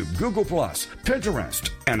 YouTube, Google+, Pinterest,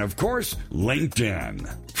 and of course, LinkedIn.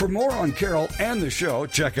 For more on Carol and the show,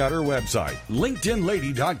 check out her website,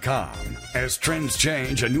 LinkedInLady.com. As trends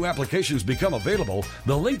change and new applications become available,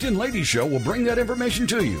 the LinkedIn Lady Show will bring that information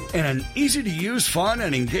to you in an easy-to-use, fun,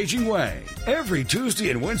 and engaging way. Every Tuesday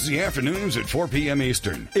and Wednesday afternoons at 4 p.m.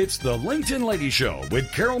 Eastern, it's the LinkedIn Lady Show with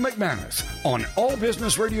Carol McManus on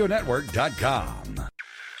allbusinessradionetwork.com.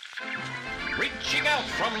 Reaching out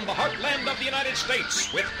from the heartland of the United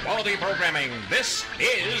States with quality programming, this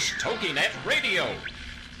is TogiNet Radio.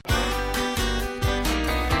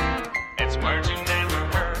 It's words you never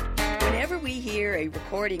heard. Whenever we hear a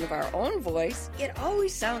recording of our own voice, it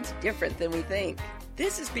always sounds different than we think.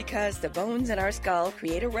 This is because the bones in our skull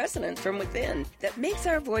create a resonance from within that makes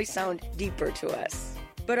our voice sound deeper to us.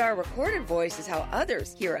 But our recorded voice is how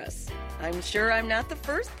others hear us. I'm sure I'm not the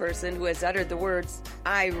first person who has uttered the words,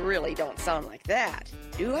 "I really don't sound like that."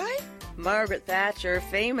 Do I? Margaret Thatcher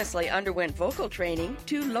famously underwent vocal training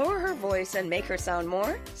to lower her voice and make her sound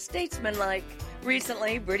more statesmanlike.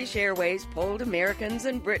 Recently, British Airways polled Americans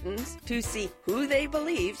and Britons to see who they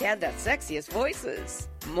believed had the sexiest voices.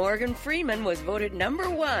 Morgan Freeman was voted number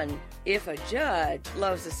 1. If a judge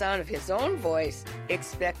loves the sound of his own voice,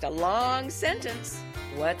 expect a long sentence.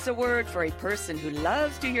 What's a word for a person who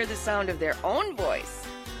loves to hear the sound of their own voice?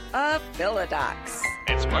 A philodox.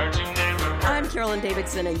 It's words you never heard. I'm Carolyn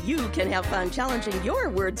Davidson, and you can have fun challenging your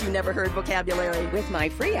words you never heard vocabulary with my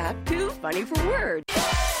free app, Too Funny for Words.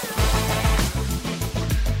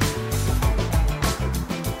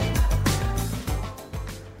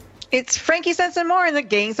 It's Frankie Sense and More, and the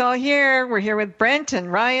gang's all here. We're here with Brent and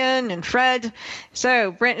Ryan and Fred.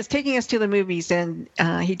 So Brent is taking us to the movies, and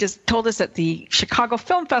he just told us that the Chicago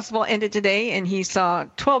Film Festival ended today, and he saw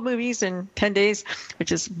 12 movies in 10 days,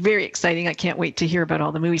 which is very exciting. I can't wait to hear about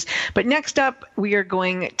all the movies. But next up, we are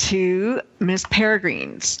going to Miss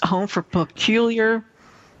Peregrine's Home for Peculiar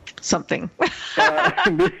something. Miss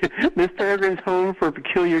Peregrine's Home for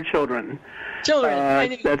Peculiar Children.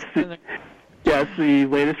 That's the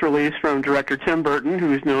latest release from director Tim Burton,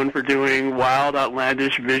 who is known for doing wild,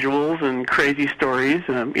 outlandish visuals and crazy stories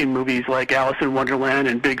in movies like Alice in Wonderland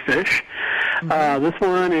and Big Fish. This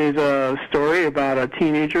one is a story about a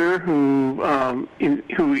teenager who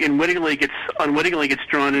unwittingly gets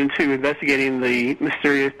drawn into investigating the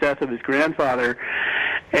mysterious death of his grandfather,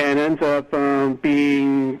 and ends up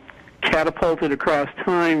being catapulted across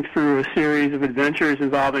time through a series of adventures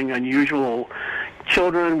involving unusual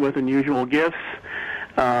children with unusual gifts,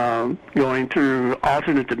 going through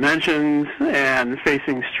alternate dimensions and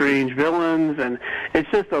facing strange villains, and it's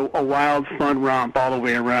just a wild, fun romp all the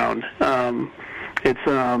way around. It's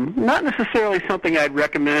not necessarily something I'd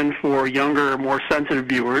recommend for younger, more sensitive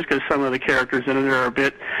viewers, because some of the characters in it are a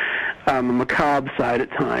bit on the macabre side at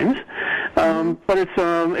times. But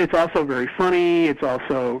it's also very funny. It's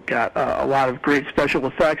also got a lot of great special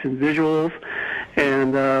effects and visuals,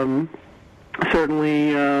 and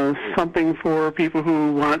certainly something for people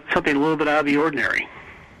who want something a little bit out of the ordinary.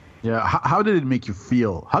 Yeah. How did it make you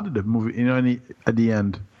feel? How did the movie, at the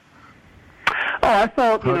end? Oh, I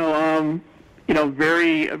felt,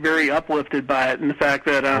 very, very uplifted by it, and the fact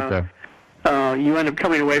that you end up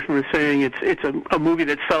coming away from it saying it's a movie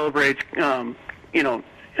that celebrates,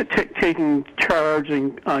 taking charge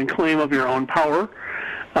and claim of your own power.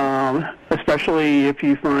 Especially if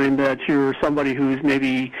you find that you're somebody who's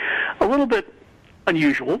maybe a little bit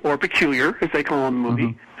unusual or peculiar, as they call in the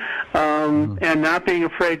movie, and not being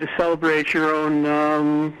afraid to celebrate your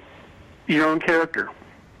own character.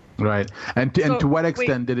 Right, and to what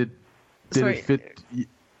extent did it fit?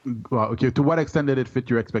 Well, okay. To what extent did it fit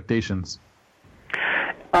your expectations?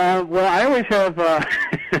 Well, I always have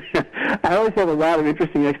a lot of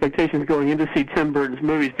interesting expectations going in to see Tim Burton's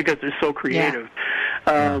movies because they're so creative.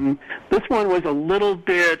 This one was a little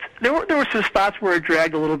bit. There were some spots where it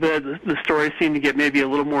dragged a little bit. The story seemed to get maybe a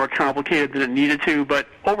little more complicated than it needed to. But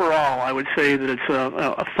overall, I would say that it's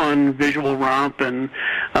a fun visual romp, and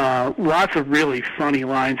lots of really funny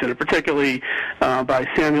lines in it, particularly by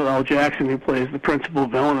Samuel L. Jackson, who plays the principal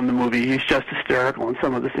villain in the movie. He's just hysterical in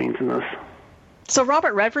some of the scenes in this. So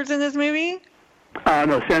Robert Redford's in this movie?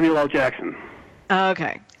 No, Samuel L. Jackson.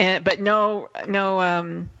 Okay, but no.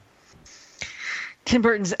 Tim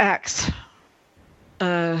Burton's ex,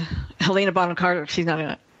 Helena Bonham Carter, she's not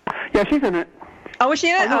in it. Yeah, she's in it. Oh, was she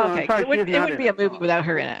in it? No, okay. Sorry, It wouldn't be a movie without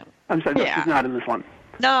her in it. I'm sorry, no, she's not in this one.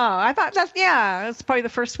 No, I thought that's probably the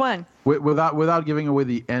first one. Without giving away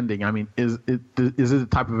the ending, I mean, is it the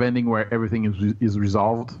type of ending where everything is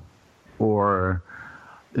resolved, or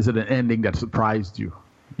is it an ending that surprised you?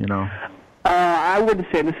 I wouldn't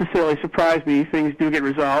say it necessarily surprised me. Things do get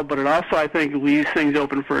resolved, but it also, I think, leaves things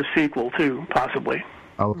open for a sequel, too, possibly.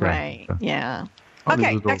 Okay. Right, yeah.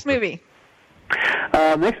 Okay, next movie.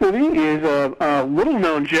 Next movie is a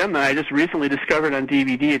little-known gem that I just recently discovered on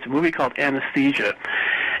DVD. It's a movie called Anesthesia.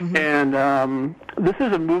 And this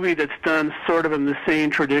is a movie that's done sort of in the same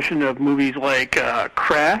tradition of movies like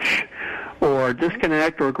Crash or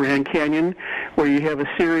Disconnect or Grand Canyon, where you have a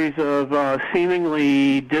series of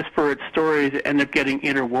seemingly disparate stories that end up getting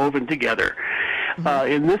interwoven together.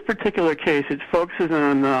 In this particular case, it focuses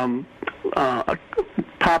on a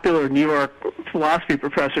popular New York philosophy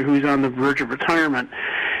professor who's on the verge of retirement,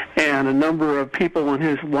 and a number of people in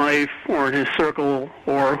his life or in his circle,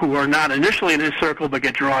 or who are not initially in his circle but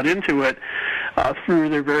get drawn into it through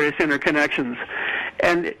their various interconnections.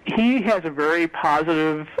 And he has a very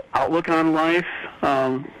positive outlook on life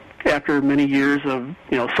after many years of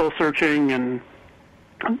soul searching and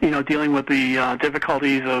dealing with the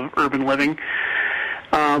difficulties of urban living.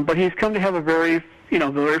 But he's come to have a very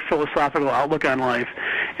very philosophical outlook on life,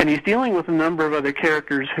 and he's dealing with a number of other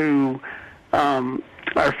characters who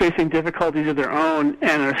are facing difficulties of their own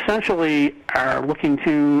and essentially are looking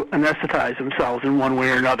to anesthetize themselves in one way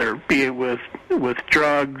or another, be it with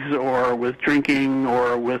drugs or with drinking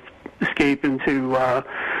or with escape into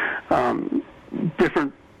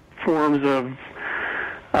different forms of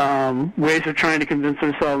ways of trying to convince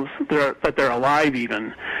themselves that they're alive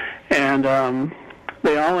even. And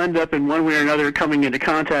they all end up in one way or another coming into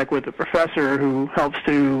contact with a professor who helps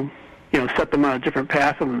to, set them on a different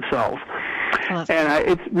path of themselves. And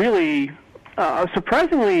it's really a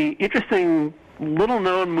surprisingly interesting,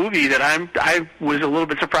 little-known movie that I was a little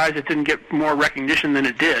bit surprised it didn't get more recognition than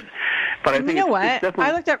it did. But I think you know what? it's definitely...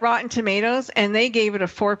 I looked at Rotten Tomatoes, and they gave it a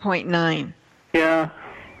 4.9. Yeah.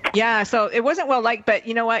 Yeah, so it wasn't well liked, but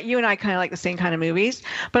you know what? You and I kind of like the same kind of movies.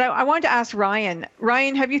 But I wanted to ask Ryan.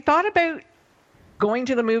 Ryan, have you thought about going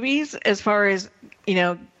to the movies as far as,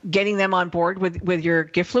 getting them on board with your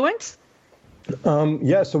Gifluence?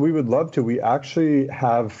 Yeah, so we would love to. We actually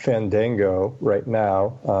have Fandango right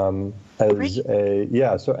now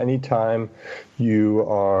so anytime you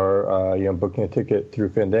are booking a ticket through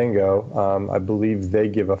Fandango, I believe they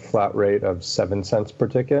give a flat rate of 7 cents per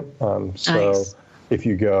ticket. Nice. If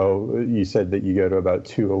you go, you said that you go to about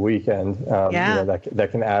 2 a weekend. That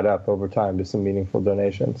can add up over time to some meaningful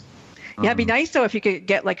donations. Yeah, it'd be nice though if you could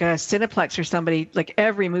get like a Cineplex or somebody, like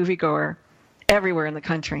every moviegoer everywhere in the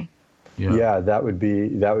country. Yeah, that would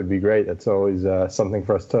be great. That's always something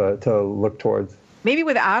for us to look towards. Maybe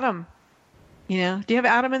with Atom. Do you have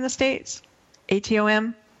Atom in the States?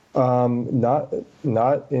 ATOM?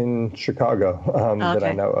 Not in Chicago that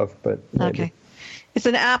I know of, but maybe. Okay. It's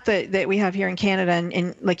an app that we have here in Canada,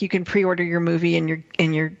 and like you can pre-order your movie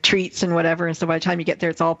and your treats and whatever, and so by the time you get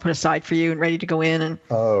there, it's all put aside for you and ready to go in. And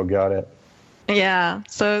oh, got it. Yeah,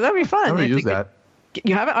 so that'd be fun. I'm gonna use that.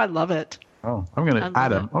 You have it? I love it. Oh, I'm gonna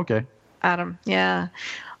Atom. Okay. Atom, yeah.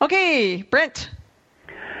 Okay, Brent.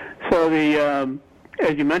 So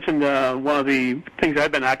as you mentioned, one of the things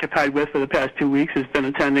I've been occupied with for the past 2 weeks has been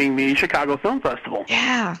attending the Chicago Film Festival.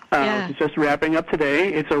 Yeah. Which is just wrapping up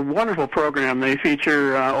today. It's a wonderful program. They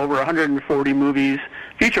feature over 140 movies,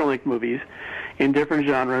 feature-length movies, in different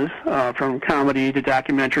genres, from comedy to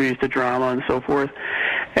documentaries to drama and so forth.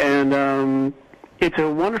 And it's a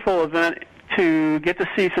wonderful event to get to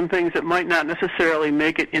see some things that might not necessarily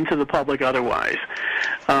make it into the public otherwise.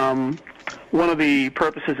 One of the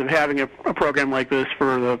purposes of having a program like this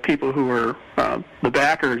for the people who are the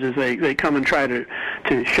backers is they come and try to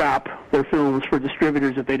shop their films for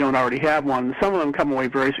distributors if they don't already have one. Some of them come away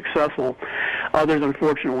very successful. Others,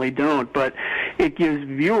 unfortunately, don't. But it gives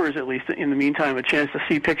viewers, at least in the meantime, a chance to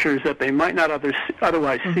see pictures that they might not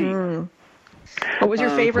otherwise see. What was your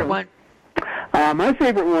favorite one? My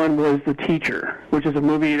favorite one was The Teacher, which is a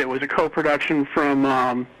movie that was a co-production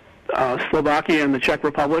from Slovakia and the Czech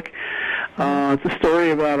Republic. It's a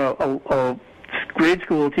story about a grade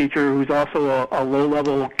school teacher who's also a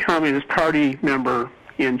low-level Communist Party member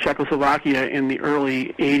in Czechoslovakia in the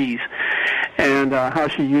early 80s, and how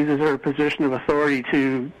she uses her position of authority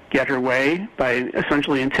to get her way by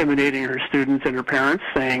essentially intimidating her students and her parents,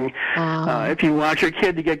 saying, if you want your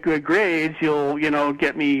kid to get good grades, you'll,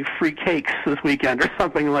 get me free cakes this weekend or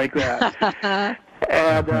something like that.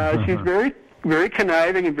 And she's very, very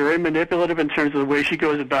conniving and very manipulative in terms of the way she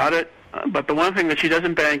goes about it. But the one thing that she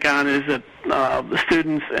doesn't bank on is that the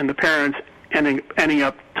students and the parents ending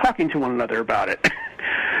up talking to one another about it.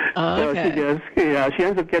 So she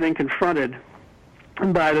ends up getting confronted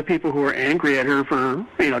by the people who are angry at her for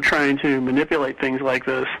trying to manipulate things like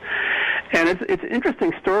this. And it's an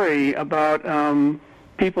interesting story about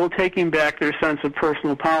people taking back their sense of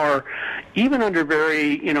personal power, even under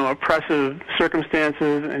very oppressive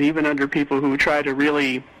circumstances, and even under people who try to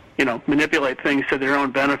really manipulate things to their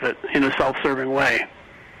own benefit in a self-serving way.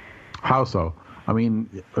 How so? I mean,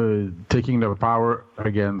 taking the power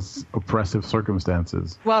against oppressive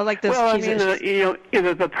circumstances. Well, like this. Well, I mean,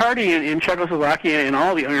 the party in Czechoslovakia and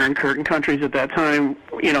all the Iron Curtain countries at that time,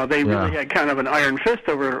 they really had kind of an iron fist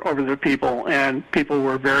over the people, and people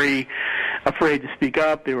were very afraid to speak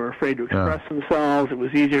up. They were afraid to express themselves. It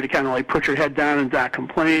was easier to kind of like put your head down and not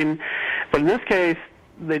complain. But in this case,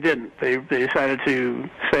 they didn't. They decided to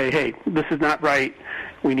say, hey, this is not right.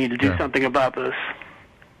 We need to do something about this.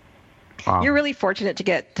 You're really fortunate to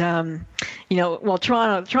get, Toronto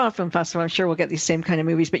Film Festival, I'm sure we'll get these same kind of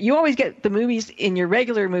movies, but you always get the movies in your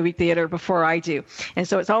regular movie theater before I do. And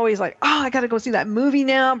so it's always like, I got to go see that movie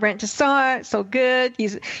now. Brent just saw it. So good.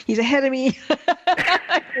 He's ahead of me.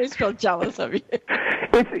 I always feel jealous of you.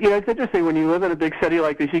 It's interesting when you live in a big city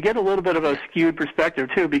like this, you get a little bit of a skewed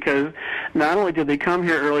perspective too, because not only did they come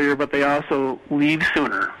here earlier, but they also leave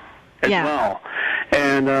sooner as well.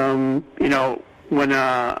 And when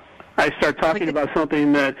I start talking about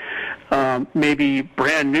something that may be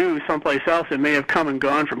brand new someplace else, it may have come and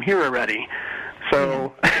gone from here already.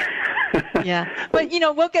 So. Yeah, but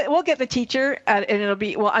we'll get the teacher, and it'll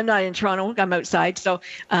be, well, I'm not in Toronto, I'm outside, so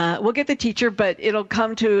we'll get the teacher, but it'll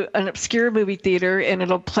come to an obscure movie theater, and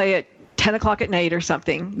it'll play at 10 o'clock at night or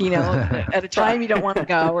something, at a time you don't want to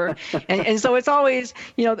go, and so it's always,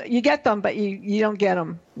 you get them, but you don't get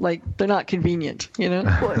them, like they're not convenient, Well,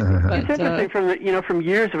 it's interesting from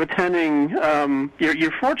years of attending.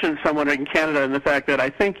 You're fortunate somewhat in Canada in the fact that I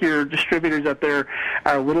think your distributors up there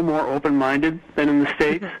are a little more open-minded than in the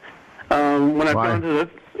States. When I've gone to the,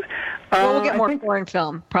 we'll get more foreign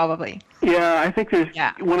film probably. Yeah, I think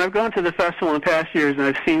when I've gone to the festival in past years and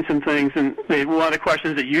I've seen some things, and a lot of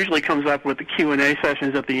questions that usually comes up with the Q&A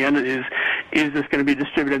sessions at the end is this going to be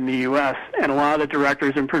distributed in the U.S.? And a lot of the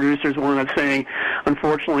directors and producers will end up saying,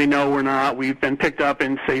 unfortunately, no, we're not. We've been picked up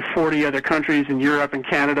in, say, 40 other countries in Europe and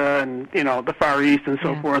Canada and, the Far East and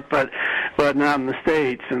so forth, but not in the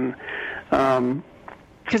States. And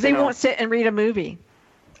because they won't sit and read a movie.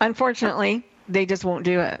 Unfortunately, they just won't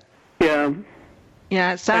do it. Yeah.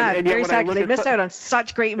 Yeah, it's sad. And very sad because they miss out on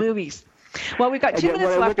such great movies. Well, we've got 2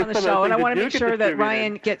 minutes left on the show, and I want to make sure that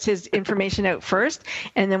Ryan gets his information out first,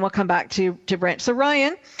 and then we'll come back to Brent. So,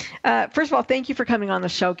 Ryan, first of all, thank you for coming on the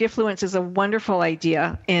show. Gifluence is a wonderful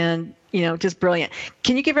idea and, just brilliant.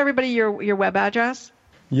 Can you give everybody your web address?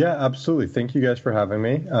 Yeah, absolutely. Thank you guys for having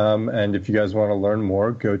me. And if you guys want to learn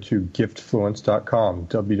more, go to giftfluence.com,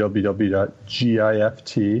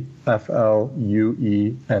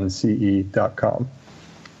 www.giftfluence.com.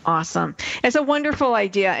 Awesome. It's a wonderful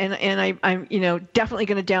idea, and I'm definitely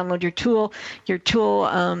going to download your tool,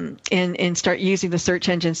 and start using the search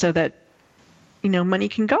engine so that money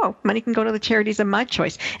can go to the charities of my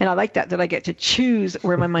choice, and I like that I get to choose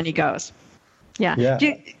where my money goes. Yeah.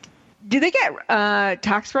 Do they get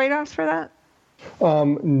tax write-offs for that?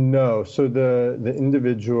 No. So the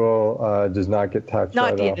individual does not get tax write-offs.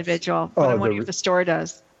 Not the individual, but I'm wondering if the store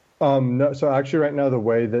does. No. So actually right now the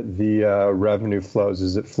way that the revenue flows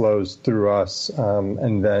is it flows through us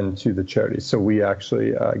and then to the charity. So we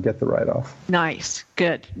actually get the write-off. Nice.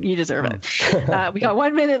 Good. You deserve it. We got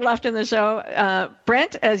 1 minute left in the show.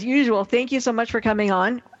 Brent, as usual, thank you so much for coming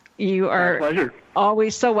on. You are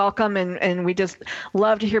always so welcome, and we just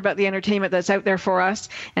love to hear about the entertainment that's out there for us.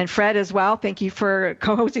 And Fred as well, thank you for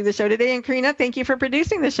co-hosting the show today. And Karina, thank you for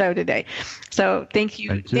producing the show today. So thank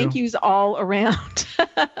yous all around.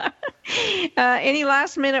 Any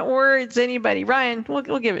last minute words, anybody? Ryan,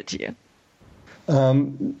 we'll give it to you.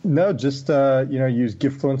 No, just use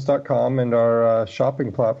giftfluence.com and our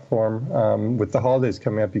shopping platform. With the holidays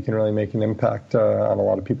coming up, you can really make an impact on a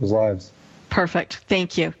lot of people's lives. Perfect.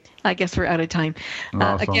 Thank you. I guess we're out of time.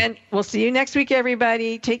 Awesome. Again, we'll see you next week,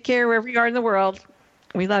 everybody. Take care wherever you are in the world.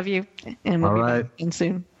 We love you, and we'll be back in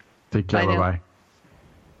soon. Take care. Bye-bye.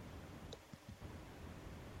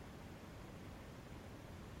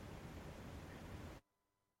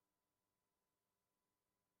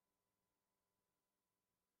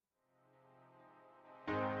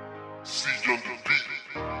 See on the beat,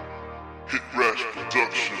 Hit Rash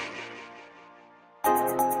Production.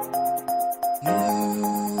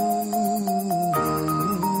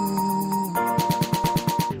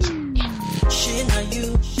 She not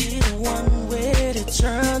you, she the one way to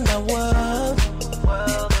turn the world.